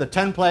by the way the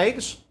 10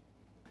 plagues,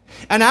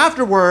 and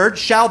afterward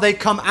shall they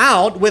come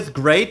out with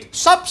great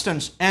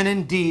substance, and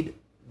indeed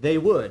they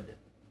would.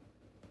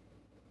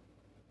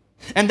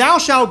 And thou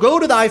shalt go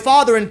to thy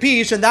father in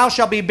peace, and thou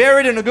shalt be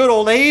buried in a good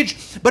old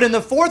age. But in the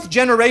 4th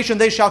generation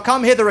they shall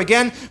come hither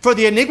again, for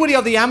the iniquity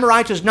of the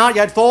Amorites is not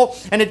yet full.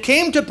 And it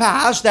came to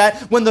pass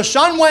that when the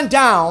sun went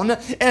down,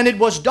 and it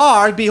was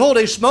dark, behold,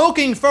 a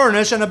smoking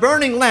furnace and a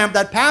burning lamp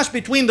that passed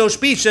between those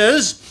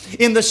pieces.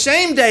 In the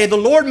same day the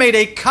Lord made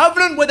a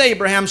covenant with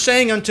Abraham,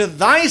 saying, unto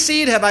thy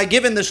seed have I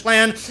given this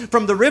land,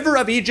 from the river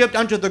of Egypt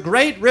unto the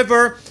great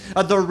river,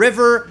 the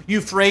river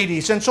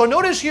Euphrates. And so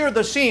notice here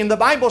the scene. The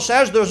Bible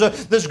says there's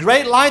this great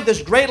light,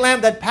 this great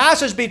lamp that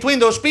passes between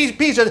those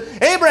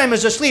pieces. Abraham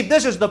is asleep.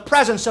 This is the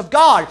presence of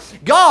God.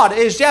 God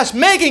is just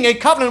making a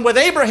covenant with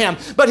Abraham,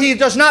 but he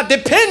does not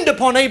depend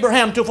upon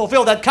Abraham to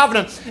fulfill that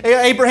covenant.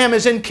 Abraham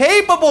is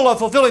incapable of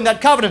fulfilling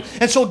that covenant.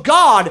 And so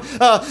God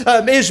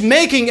is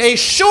making a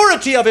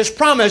surety of his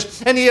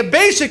promise, and he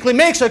basically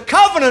makes a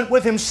covenant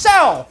with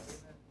himself.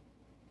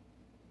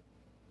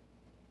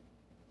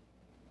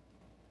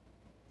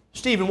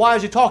 Stephen, why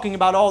is he talking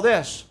about all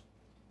this?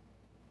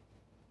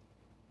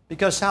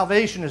 Because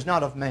salvation is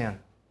not of man.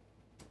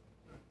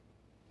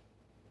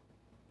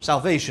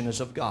 Salvation is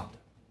of God.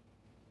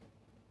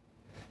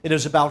 It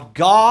is about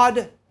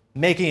God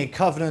making a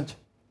covenant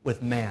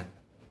with man,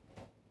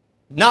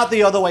 not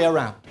the other way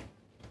around.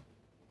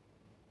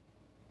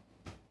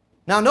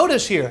 Now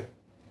notice here,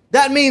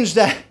 that means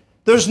that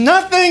there's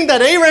nothing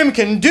that Abraham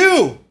can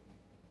do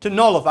to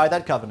nullify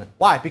that covenant.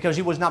 Why? Because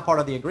he was not part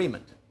of the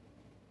agreement,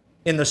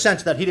 in the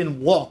sense that he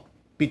didn't walk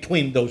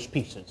between those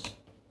pieces.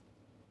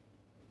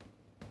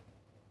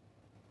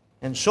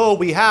 And so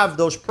we have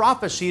those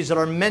prophecies that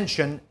are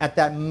mentioned at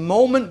that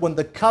moment when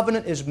the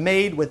covenant is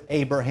made with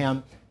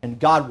Abraham, and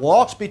God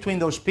walks between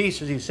those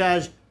pieces. He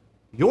says,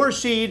 your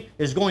seed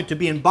is going to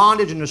be in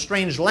bondage in a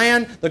strange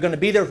land. They're going to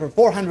be there for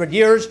 400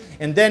 years.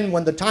 And then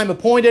when the time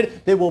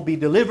appointed, they will be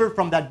delivered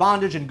from that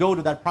bondage and go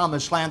to that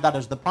promised land. That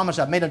is the promise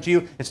I've made unto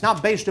you. It's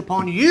not based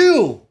upon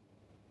you,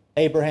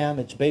 Abraham.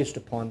 It's based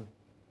upon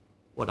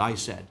what I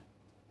said.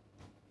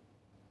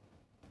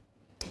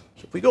 So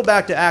if we go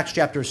back to Acts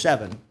chapter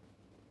 7,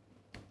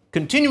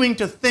 continuing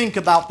to think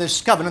about this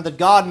covenant that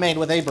God made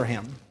with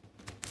Abraham,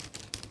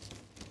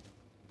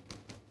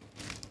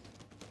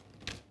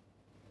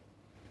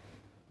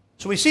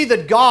 so we see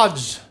that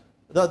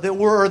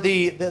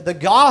the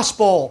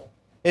gospel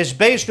is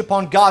based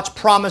upon God's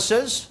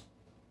promises,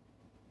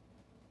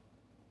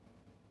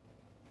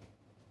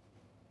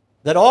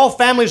 that all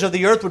families of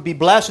the earth would be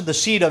blessed in the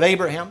seed of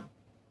Abraham.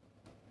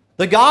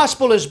 The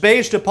gospel is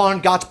based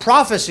upon God's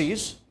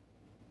prophecies,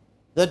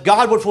 that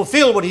God would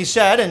fulfill what He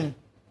said, and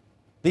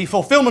the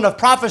fulfillment of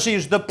prophecy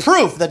is the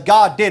proof that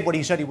God did what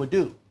He said He would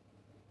do.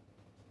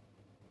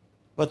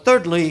 But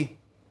thirdly,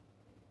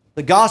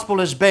 the gospel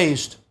is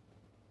based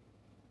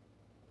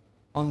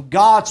on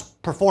God's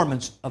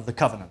performance of the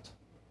covenant.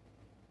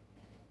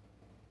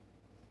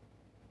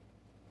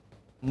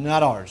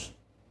 Not ours.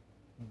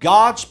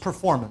 God's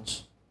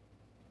performance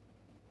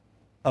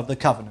of the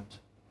covenant.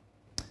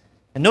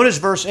 And notice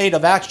verse 8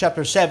 of Acts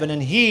chapter 7.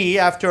 And he,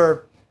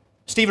 after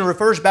Stephen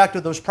refers back to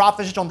those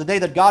prophecies on the day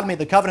that God made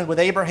the covenant with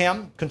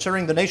Abraham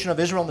concerning the nation of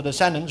Israel and the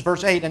descendants,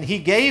 verse 8, and He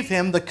gave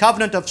him the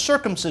covenant of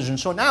circumcision.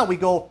 So now we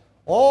go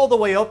all the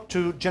way up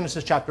to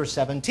Genesis chapter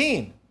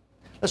 17.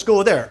 Let's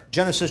go there.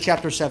 Genesis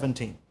chapter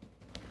 17.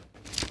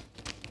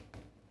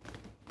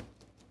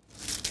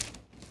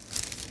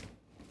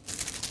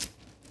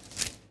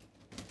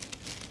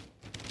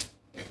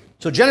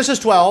 So Genesis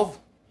 12,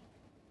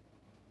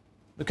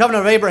 the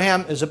covenant of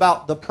Abraham is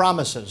about the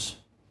promises.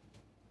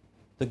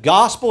 The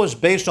gospel is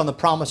based on the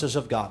promises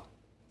of God.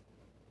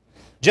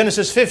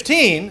 Genesis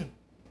 15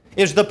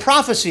 is the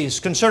prophecies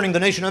concerning the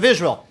nation of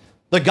Israel.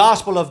 The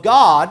gospel of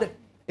God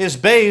is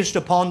based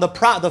upon the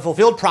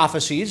fulfilled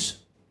prophecies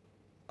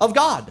of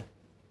God.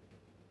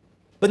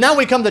 But now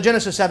we come to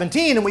Genesis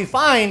 17 and we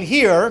find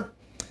here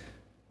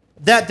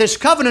that this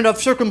covenant of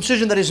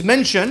circumcision that is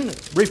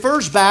mentioned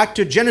refers back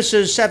to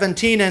Genesis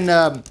 17,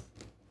 and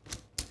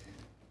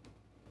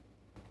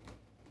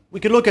we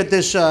could look at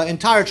this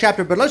entire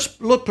chapter, but let's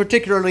look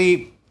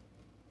particularly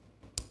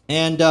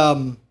and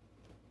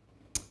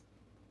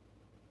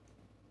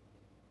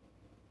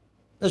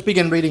let's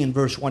begin reading in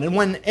verse 1. And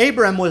when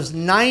Abram was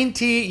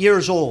 90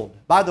 years old,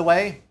 by the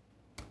way,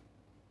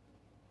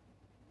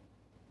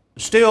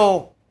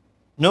 still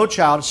no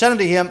child, said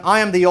unto him, I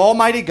am the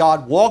Almighty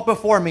God, walk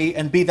before me,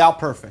 and be thou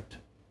perfect.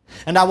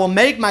 And I will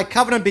make my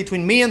covenant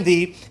between me and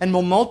thee, and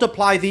will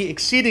multiply thee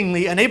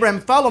exceedingly. And Abraham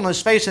fell on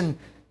his face, and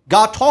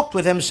God talked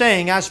with him,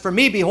 saying, As for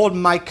me, behold,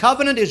 my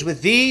covenant is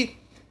with thee,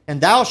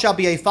 and thou shalt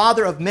be a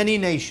father of many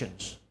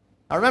nations.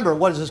 Now remember,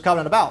 what is this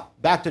covenant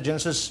about? Back to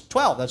Genesis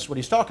 12, that's what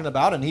he's talking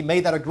about, and he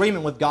made that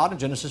agreement with God in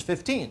Genesis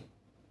 15.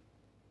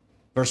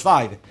 Verse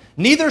 5,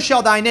 Neither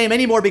shall thy name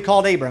any more be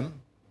called Abram,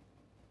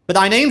 but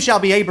thy name shall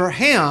be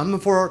Abraham,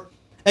 for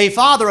a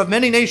father of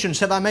many nations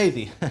have I made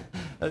thee.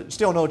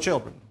 Still no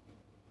children.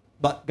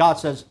 But God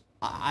says,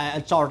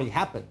 it's already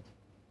happened.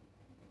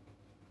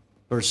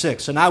 Verse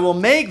 6, And I will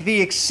make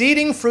thee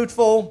exceeding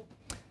fruitful,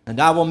 and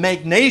I will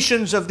make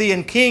nations of thee,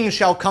 and kings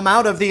shall come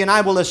out of thee, and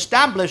I will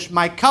establish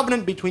my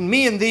covenant between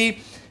me and thee,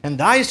 and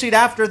thy seed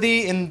after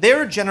thee in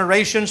their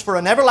generations for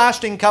an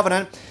everlasting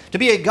covenant, to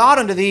be a God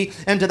unto thee,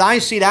 and to thy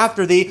seed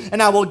after thee.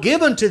 And I will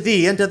give unto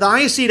thee, and to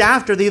thy seed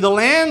after thee, the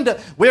land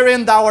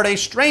wherein thou art a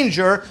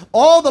stranger,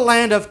 all the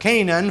land of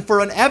Canaan, for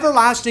an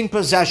everlasting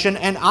possession,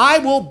 and I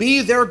will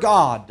be their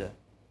God.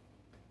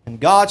 And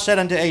God said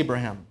unto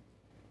Abraham,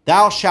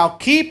 Thou shalt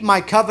keep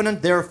my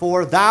covenant,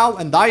 therefore, thou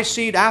and thy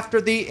seed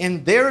after thee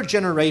in their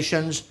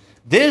generations.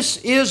 This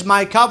is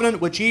my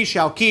covenant which ye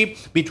shall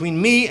keep between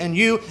me and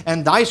you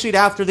and thy seed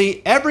after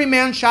thee. Every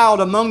man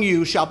child among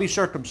you shall be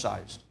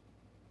circumcised.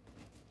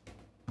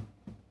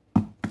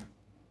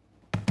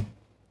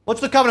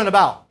 What's the covenant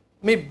about?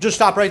 Let me just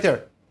stop right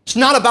there. It's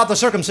not about the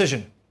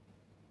circumcision.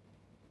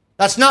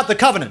 That's not the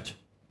covenant.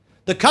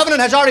 The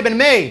covenant has already been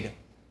made.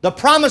 The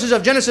promises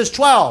of Genesis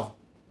 12.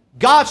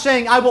 God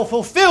saying, I will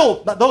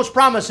fulfill those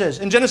promises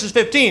in Genesis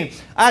 15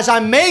 as I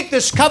make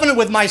this covenant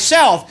with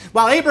myself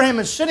while Abraham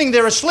is sitting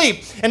there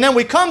asleep. And then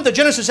we come to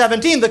Genesis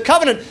 17, the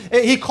covenant,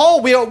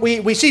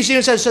 we see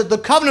it says the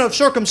covenant of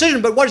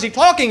circumcision, but what is he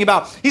talking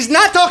about? He's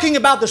not talking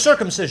about the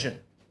circumcision.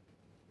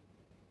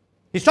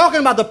 He's talking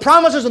about the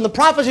promises and the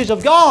prophecies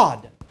of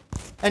God.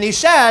 And he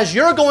says,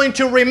 you're going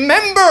to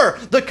remember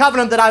the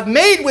covenant that I've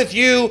made with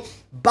you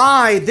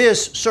by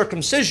this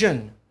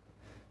circumcision.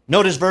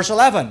 Notice verse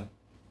 11.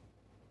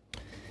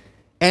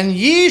 And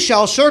ye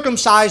shall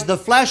circumcise the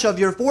flesh of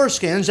your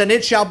foreskins, and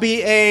it shall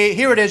be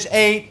here it is,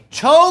 a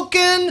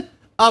token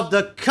of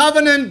the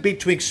covenant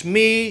betwixt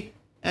me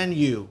and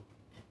you.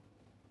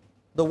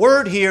 The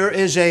word here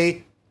is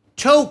a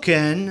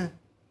token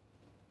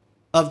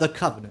of the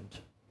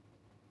covenant.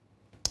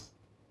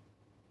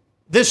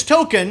 This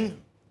token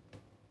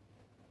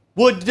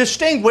would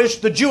distinguish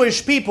the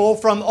Jewish people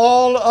from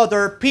all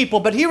other people.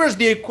 But here is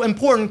the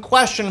important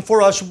question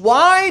for us.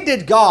 Why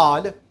did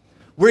God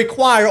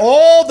require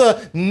all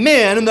the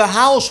men in the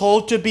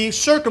household to be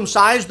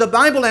circumcised? The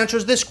Bible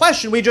answers this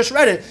question. We just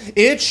read it.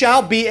 It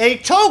shall be a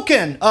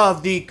token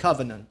of the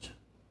covenant.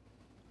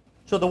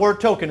 So the word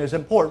token is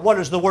important. What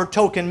does the word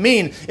token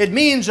mean? It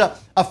means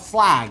a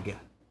flag,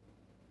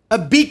 a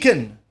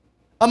beacon,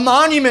 a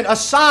monument, a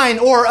sign,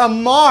 or a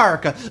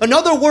mark.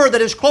 Another word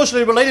that is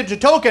closely related to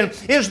token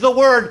is the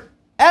word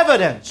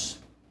evidence.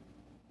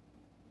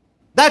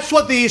 That's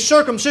what the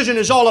circumcision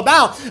is all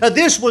about.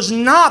 This was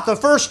not the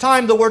first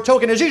time the word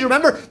token is used.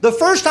 Remember, the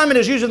first time it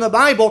is used in the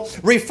Bible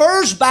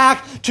refers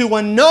back to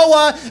when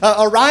Noah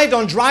arrived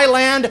on dry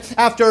land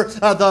after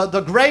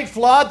the great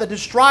flood that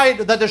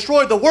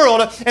destroyed the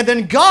world. And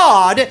then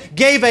God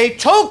gave a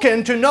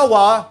token to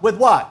Noah with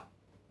what?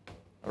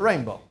 A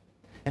rainbow.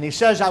 And he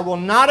says, I will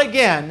not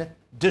again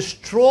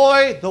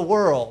destroy the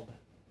world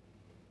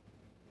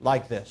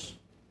like this.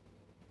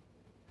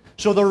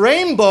 So the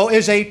rainbow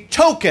is a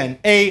token,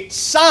 a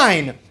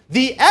sign,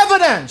 the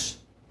evidence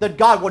that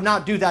God would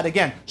not do that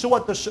again. So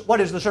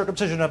what is the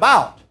circumcision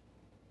about?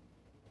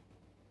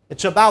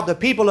 It's about the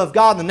people of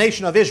God, the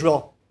nation of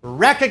Israel,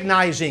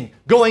 recognizing,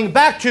 going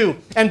back to,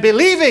 and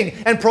believing,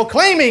 and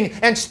proclaiming,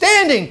 and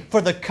standing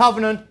for the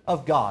covenant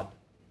of God.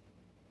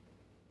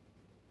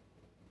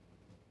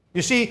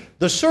 You see,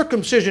 the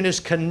circumcision is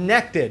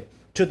connected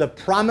to the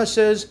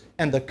promises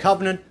and the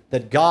covenant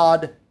that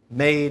God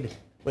made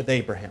with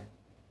Abraham.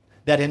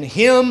 That in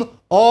him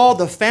all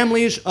the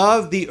families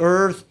of the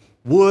earth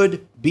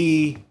would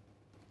be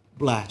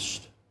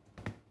blessed.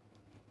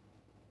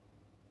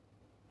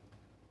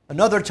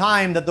 Another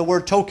time that the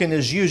word token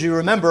is used, you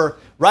remember,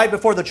 right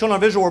before the children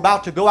of Israel were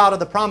about to go out of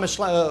the promised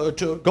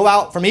to go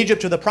out from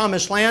Egypt to the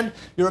promised land.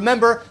 You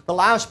remember the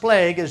last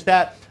plague is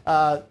that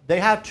they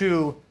had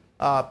to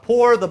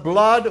pour the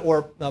blood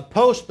or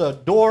post the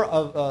door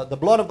of the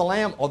blood of the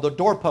lamb on the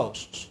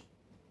doorposts,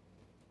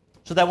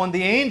 so that when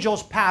the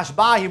angels passed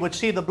by, he would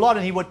see the blood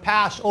and he would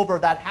pass over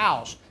that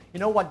house. You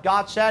know what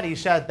God said? He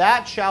said,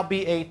 that shall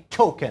be a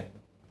token.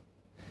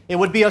 It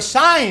would be a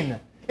sign.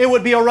 It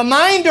would be a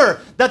reminder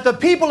that the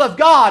people of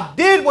God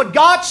did what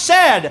God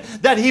said,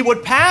 that he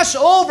would pass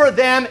over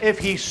them if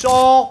he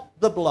saw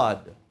the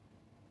blood.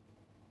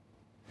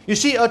 You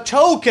see, a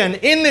token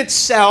in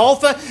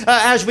itself,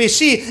 as we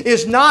see,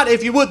 is not,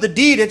 if you would, the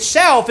deed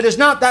itself. It is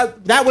not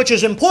that which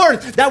is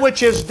important, that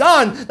which is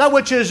done, that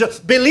which is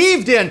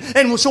believed in.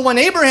 And so when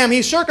Abraham,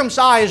 he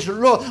circumcised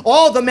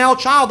all the male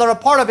child that are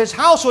part of his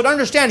household,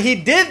 understand he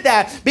did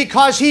that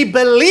because he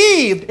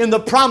believed in the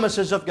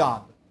promises of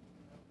God.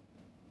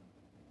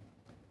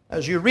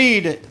 As you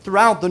read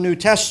throughout the New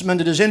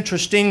Testament, it is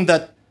interesting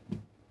that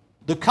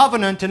the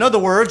covenant, in other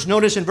words,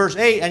 notice in verse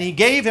 8, and he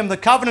gave him the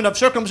covenant of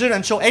circumcision,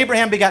 and so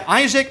Abraham begat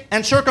Isaac,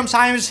 and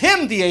circumcised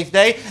him the 8th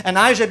day, and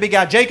Isaac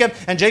begat Jacob,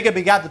 and Jacob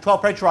begat the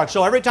 12 patriarchs.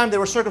 So every time they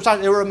were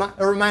circumcised, they were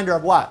a reminder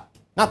of what?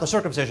 Not the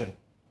circumcision.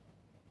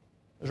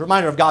 It was a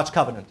reminder of God's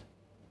covenant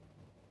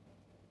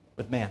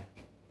with man.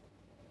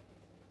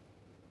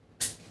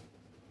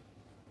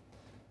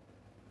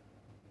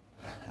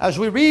 As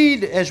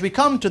we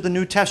come to the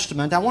New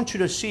Testament, I want you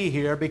to see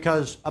here,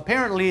 because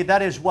apparently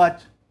that is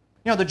what,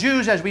 the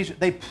Jews,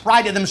 they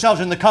prided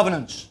themselves in the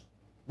covenants.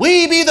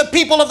 We be the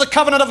people of the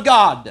covenant of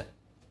God.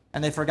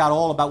 And they forgot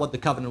all about what the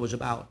covenant was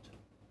about.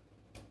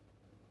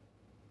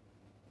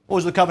 What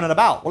was the covenant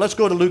about? Well, let's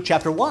go to Luke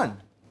chapter 1.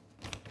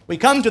 We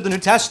come to the New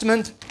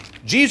Testament.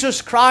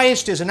 Jesus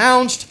Christ is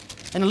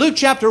announced. And in Luke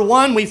chapter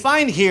 1, we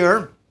find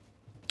here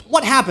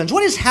what happens.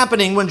 What is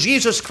happening when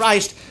Jesus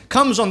Christ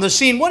comes on the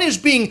scene? What is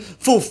being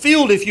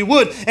fulfilled, if you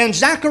would? And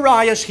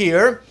Zacharias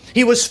here,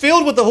 he was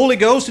filled with the Holy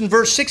Ghost in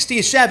verse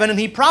 67, and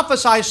he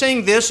prophesied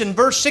saying this in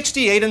verse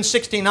 68 and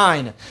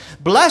 69.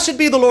 Blessed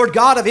be the Lord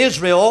God of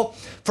Israel,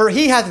 for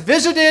he hath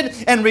visited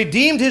and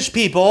redeemed his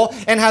people,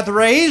 and hath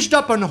raised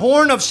up an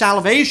horn of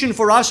salvation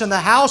for us in the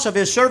house of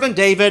his servant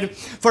David.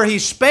 For he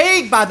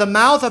spake by the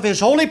mouth of his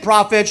holy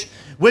prophets,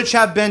 which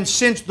have been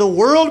since the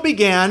world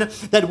began,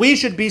 that we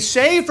should be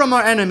saved from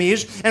our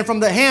enemies and from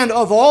the hand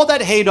of all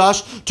that hate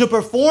us, to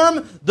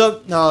perform the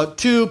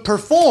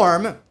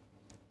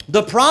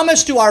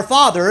promise to our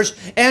fathers,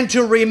 and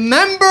to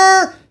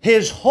remember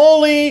his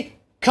holy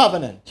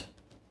covenant.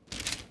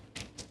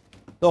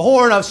 The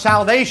horn of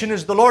salvation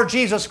is the Lord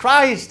Jesus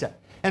Christ.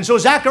 And so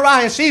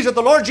Zacharias sees that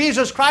the Lord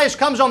Jesus Christ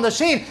comes on the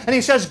scene, and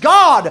he says,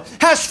 God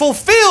has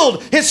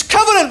fulfilled his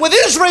covenant with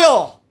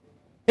Israel.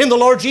 in the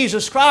Lord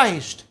Jesus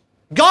Christ.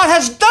 God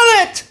has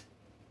done it.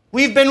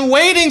 We've been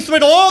waiting through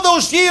it all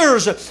those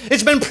years.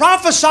 It's been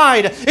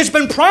prophesied. It's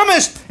been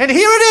promised. And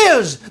here it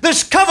is.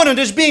 This covenant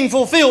is being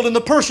fulfilled in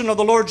the person of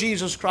the Lord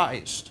Jesus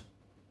Christ.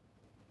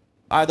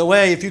 By the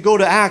way, if you go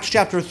to Acts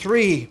chapter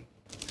 3,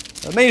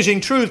 amazing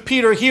truth,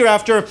 Peter here,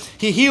 after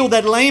he healed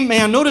that lame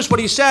man, notice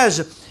what he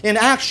says in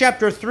Acts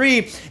chapter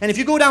 3. And if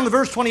you go down to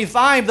verse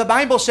 25, the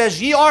Bible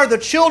says, "Ye are the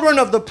children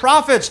of the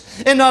prophets,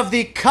 and of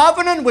the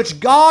covenant which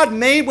God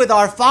made with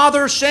our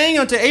fathers, saying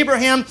unto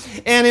Abraham,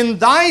 And in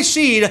thy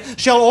seed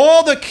shall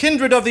all the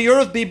kindred of the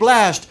earth be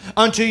blessed.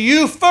 Unto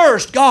you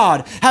first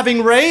God,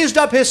 having raised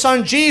up his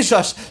Son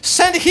Jesus,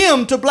 sent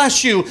him to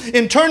bless you,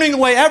 in turning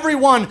away every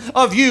one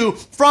of you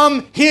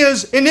from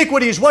his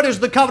iniquities." What is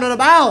the covenant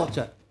about?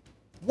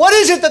 What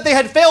is it that they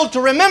had failed to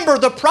remember?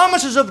 The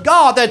promises of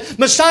God that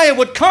Messiah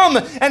would come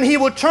and he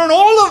would turn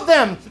all of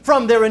them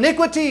from their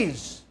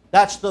iniquities.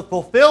 That's the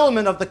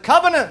fulfillment of the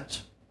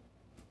covenant.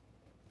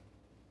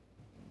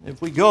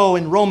 If we go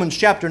in Romans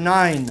chapter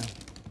 9,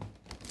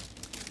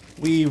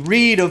 we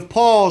read of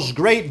Paul's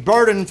great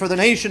burden for the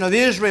nation of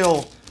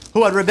Israel,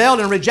 who had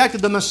rebelled and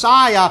rejected the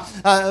Messiah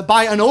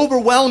by an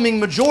overwhelming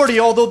majority,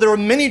 although there were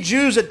many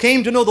Jews that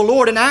came to know the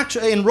Lord.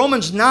 In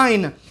Romans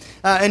 9,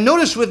 and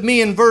notice with me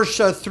in verse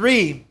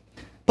 3,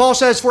 Paul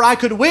says, "For I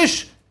could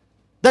wish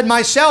that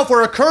myself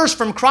were accursed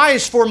from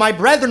Christ for my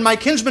brethren, my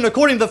kinsmen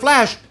according to the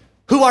flesh,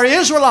 who are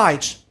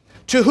Israelites,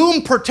 to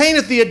whom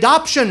pertaineth the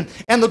adoption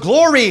and the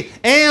glory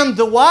and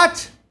the"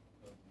 what?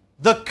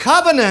 "The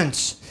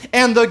covenants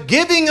and the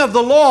giving of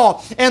the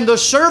law and the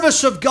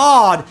service of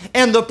God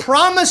and the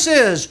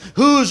promises,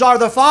 whose are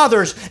the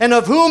fathers, and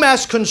of whom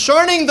as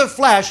concerning the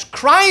flesh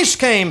Christ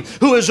came,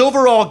 who is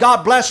over all,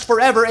 God blessed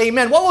forever.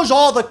 Amen." What was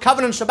all the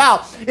covenants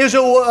about?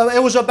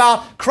 It was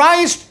about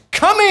Christ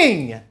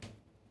coming.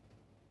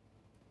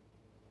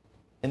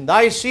 "In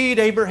thy seed,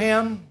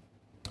 Abraham,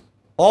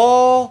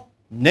 all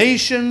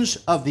nations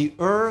of the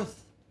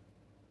earth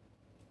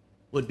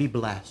would be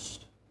blessed."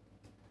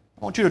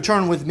 I want you to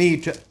turn with me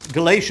to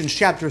Galatians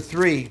chapter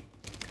 3.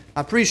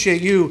 I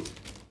appreciate you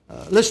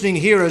listening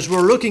here as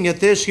we're looking at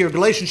this here.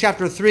 Galatians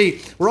chapter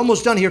 3. We're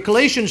almost done here.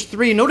 Galatians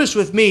 3, notice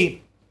with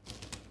me.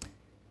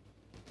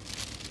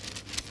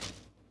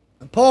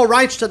 Paul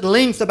writes at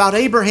length about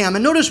Abraham.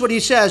 And notice what he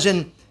says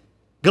in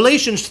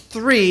Galatians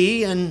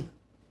 3 and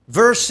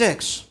verse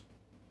 6.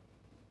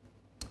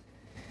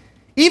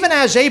 "Even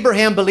as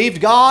Abraham believed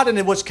God, and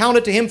it was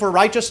counted to him for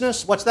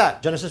righteousness." What's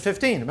that? Genesis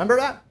 15. Remember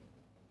that?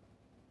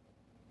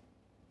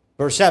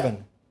 Verse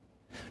 7.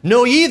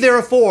 "Know ye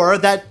therefore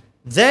that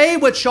they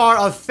which are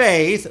of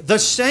faith, the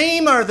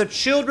same are the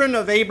children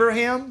of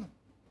Abraham?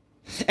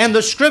 And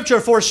the scripture,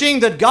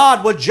 foreseeing that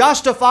God would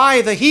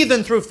justify the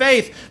heathen through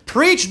faith,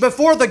 preached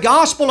before the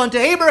gospel unto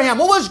Abraham."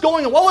 What was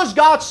going on? What was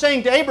God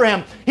saying to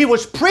Abraham? He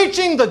was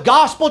preaching the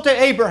gospel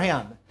to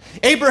Abraham.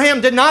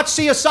 Abraham did not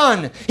see a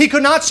son. He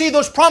could not see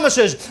those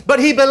promises, but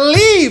he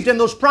believed in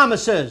those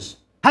promises,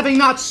 having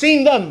not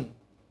seen them.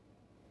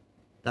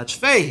 That's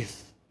faith.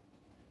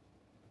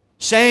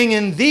 Saying,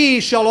 "In thee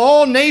shall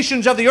all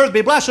nations of the earth be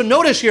blessed." So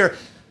notice here,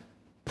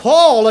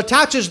 Paul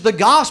attaches the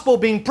gospel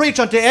being preached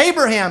unto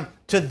Abraham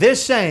to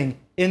this saying,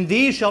 "In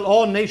thee shall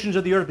all nations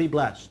of the earth be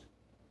blessed."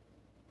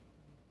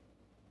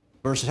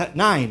 Verse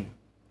 9.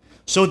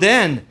 "So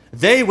then,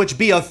 they which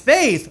be of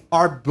faith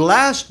are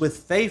blessed with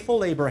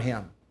faithful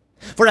Abraham.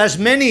 For as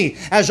many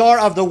as are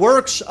of the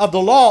works of the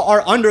law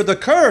are under the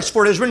curse.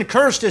 For it is written,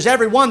 Cursed is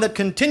every one that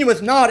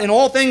continueth not in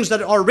all things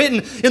that are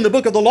written in the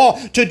book of the law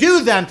to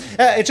do them."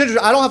 It's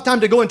interesting. I don't have time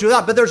to go into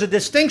that, but there's a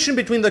distinction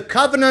between the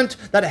covenant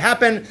that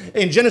happened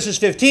in Genesis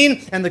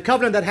 15 and the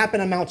covenant that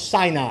happened on Mount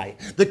Sinai.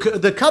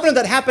 The covenant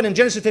that happened in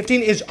Genesis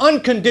 15 is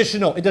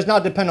unconditional. It does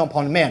not depend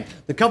upon man.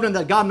 The covenant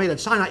that God made at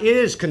Sinai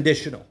is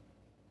conditional.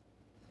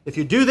 If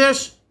you do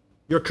this,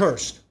 you're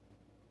cursed.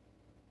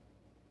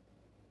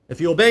 If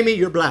you obey me,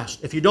 you're blessed.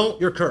 If you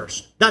don't, you're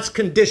cursed. That's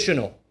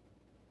conditional.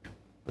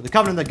 But the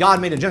covenant that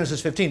God made in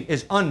Genesis 15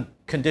 is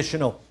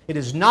unconditional. It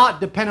is not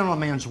dependent on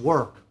man's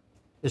work.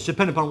 It's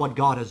dependent upon what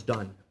God has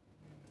done.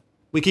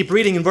 We keep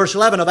reading in verse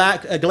 11 of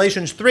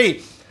Galatians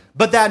 3.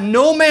 "But that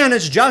no man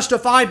is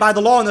justified by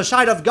the law in the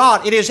sight of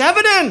God, it is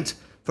evident,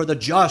 for the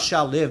just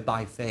shall live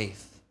by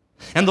faith.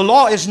 And the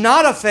law is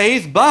not of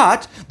faith,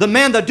 but the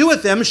man that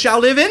doeth them shall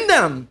live in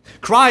them.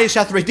 Christ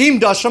hath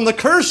redeemed us from the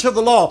curse of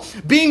the law,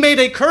 being made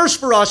a curse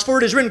for us. For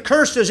it is written,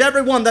 Cursed is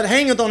every one that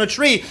hangeth on a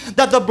tree,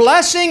 that the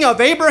blessing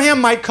of Abraham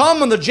might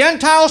come on the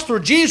Gentiles through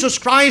Jesus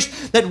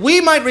Christ, that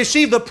we might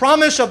receive the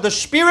promise of the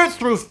Spirit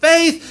through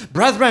faith.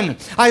 Brethren,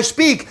 I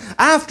speak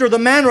after the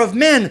manner of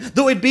men,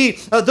 though it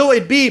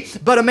be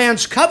but a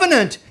man's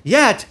covenant,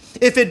 yet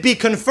if it be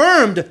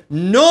confirmed,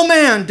 no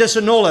man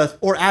disannulleth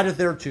or addeth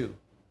thereto."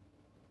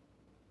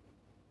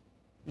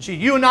 You see,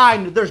 you and I,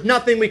 there's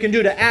nothing we can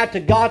do to add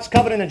to God's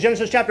covenant in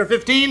Genesis chapter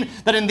 15,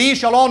 that in these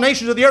shall all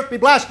nations of the earth be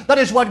blessed. That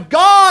is what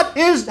God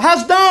has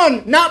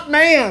done, not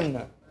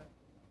man.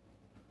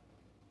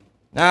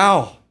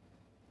 Now,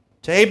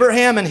 to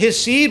Abraham and his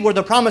seed were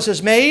the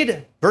promises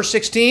made. Verse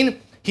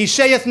 16, "He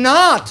saith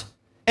not,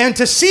 and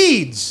to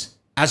seeds,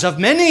 as of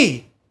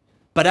many,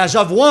 but as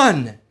of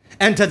one,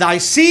 and to thy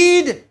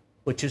seed,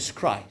 which is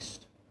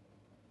Christ.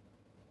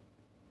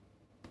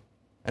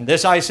 And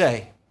this I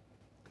say,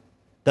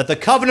 that the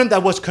covenant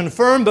that was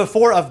confirmed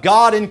before of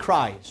God in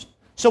Christ.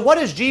 So what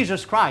is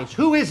Jesus Christ?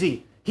 Who is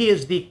He? He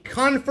is the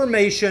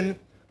confirmation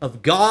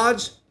of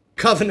God's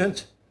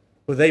covenant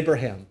with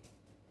Abraham.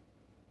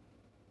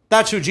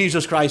 That's who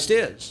Jesus Christ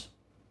is.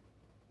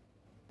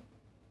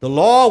 The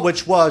law,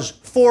 which was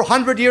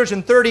 400 years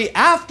and 30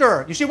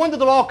 after. You see, when did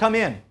the law come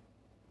in?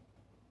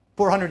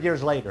 400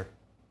 years later.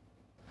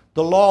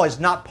 The law is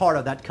not part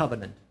of that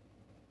covenant.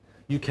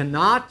 You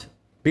cannot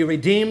be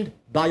redeemed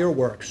by your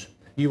works.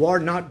 You are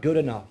not good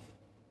enough.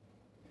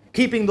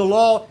 Keeping the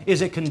law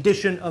is a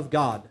condition of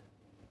God,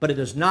 but it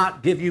does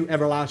not give you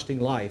everlasting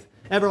life.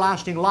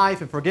 Everlasting life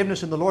and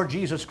forgiveness in the Lord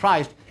Jesus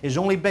Christ is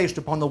only based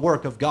upon the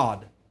work of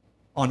God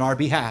on our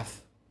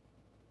behalf.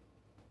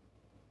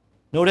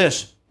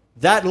 Notice,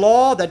 that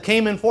law that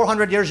came in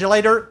 400 years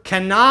later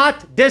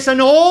cannot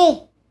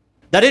disannul,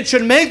 that it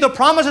should make the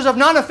promises of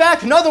none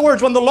effect. In other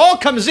words, when the law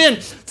comes in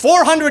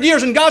 400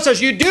 years and God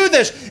says, you do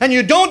this and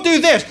you don't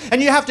do this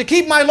and you have to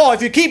keep my law.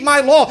 If you keep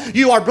my law,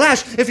 you are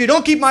blessed. If you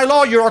don't keep my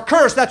law, you're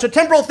accursed. That's a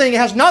temporal thing. It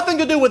has nothing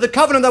to do with the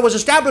covenant that was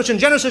established in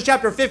Genesis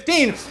chapter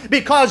 15,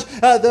 because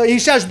he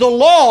says the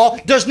law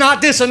does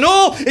not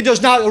disannul, it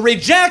does not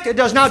reject, it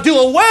does not do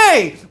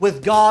away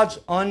with God's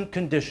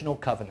unconditional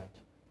covenant.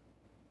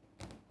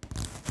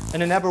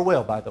 And it never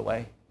will, by the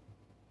way.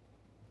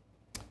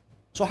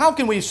 So how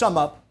can we sum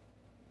up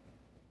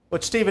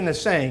what Stephen is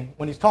saying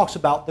when he talks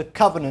about the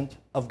covenant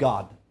of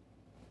God?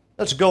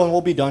 Let's go and we'll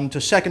be done to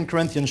 2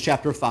 Corinthians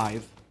chapter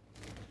 5.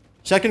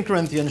 2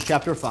 Corinthians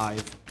chapter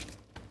 5.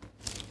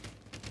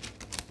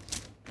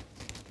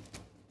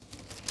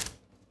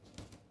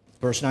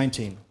 Verse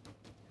 19.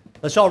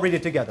 Let's all read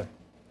it together.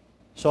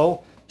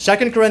 So,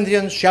 2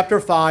 Corinthians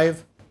chapter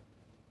 5,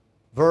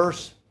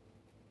 verse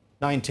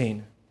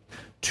 19.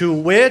 To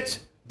wit,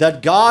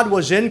 that God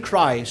was in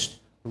Christ,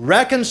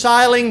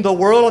 reconciling the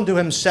world unto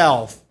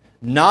Himself,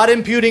 not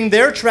imputing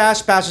their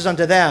trespasses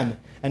unto them,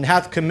 and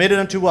hath committed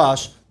unto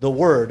us the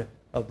word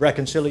of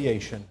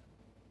reconciliation.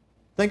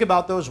 Think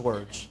about those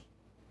words.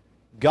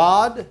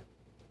 God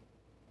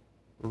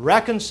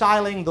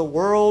reconciling the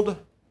world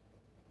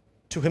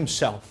to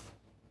Himself,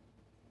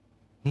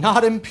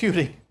 not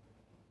imputing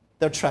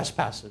their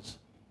trespasses,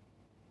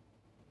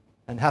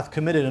 and hath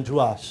committed unto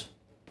us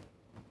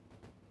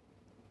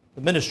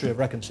the ministry of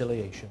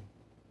reconciliation.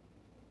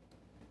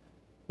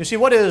 You see,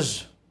 what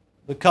is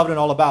the covenant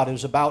all about? It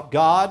is about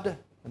God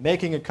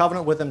making a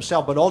covenant with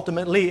Himself, but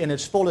ultimately, in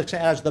its full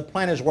extent, as the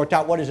plan is worked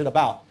out, what is it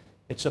about?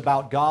 It's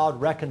about God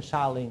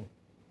reconciling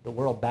the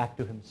world back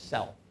to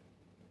Himself.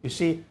 You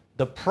see,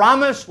 the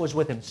promise was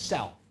with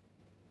Himself.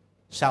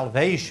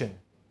 Salvation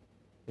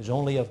is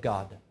only of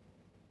God.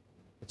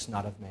 It's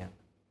not of man.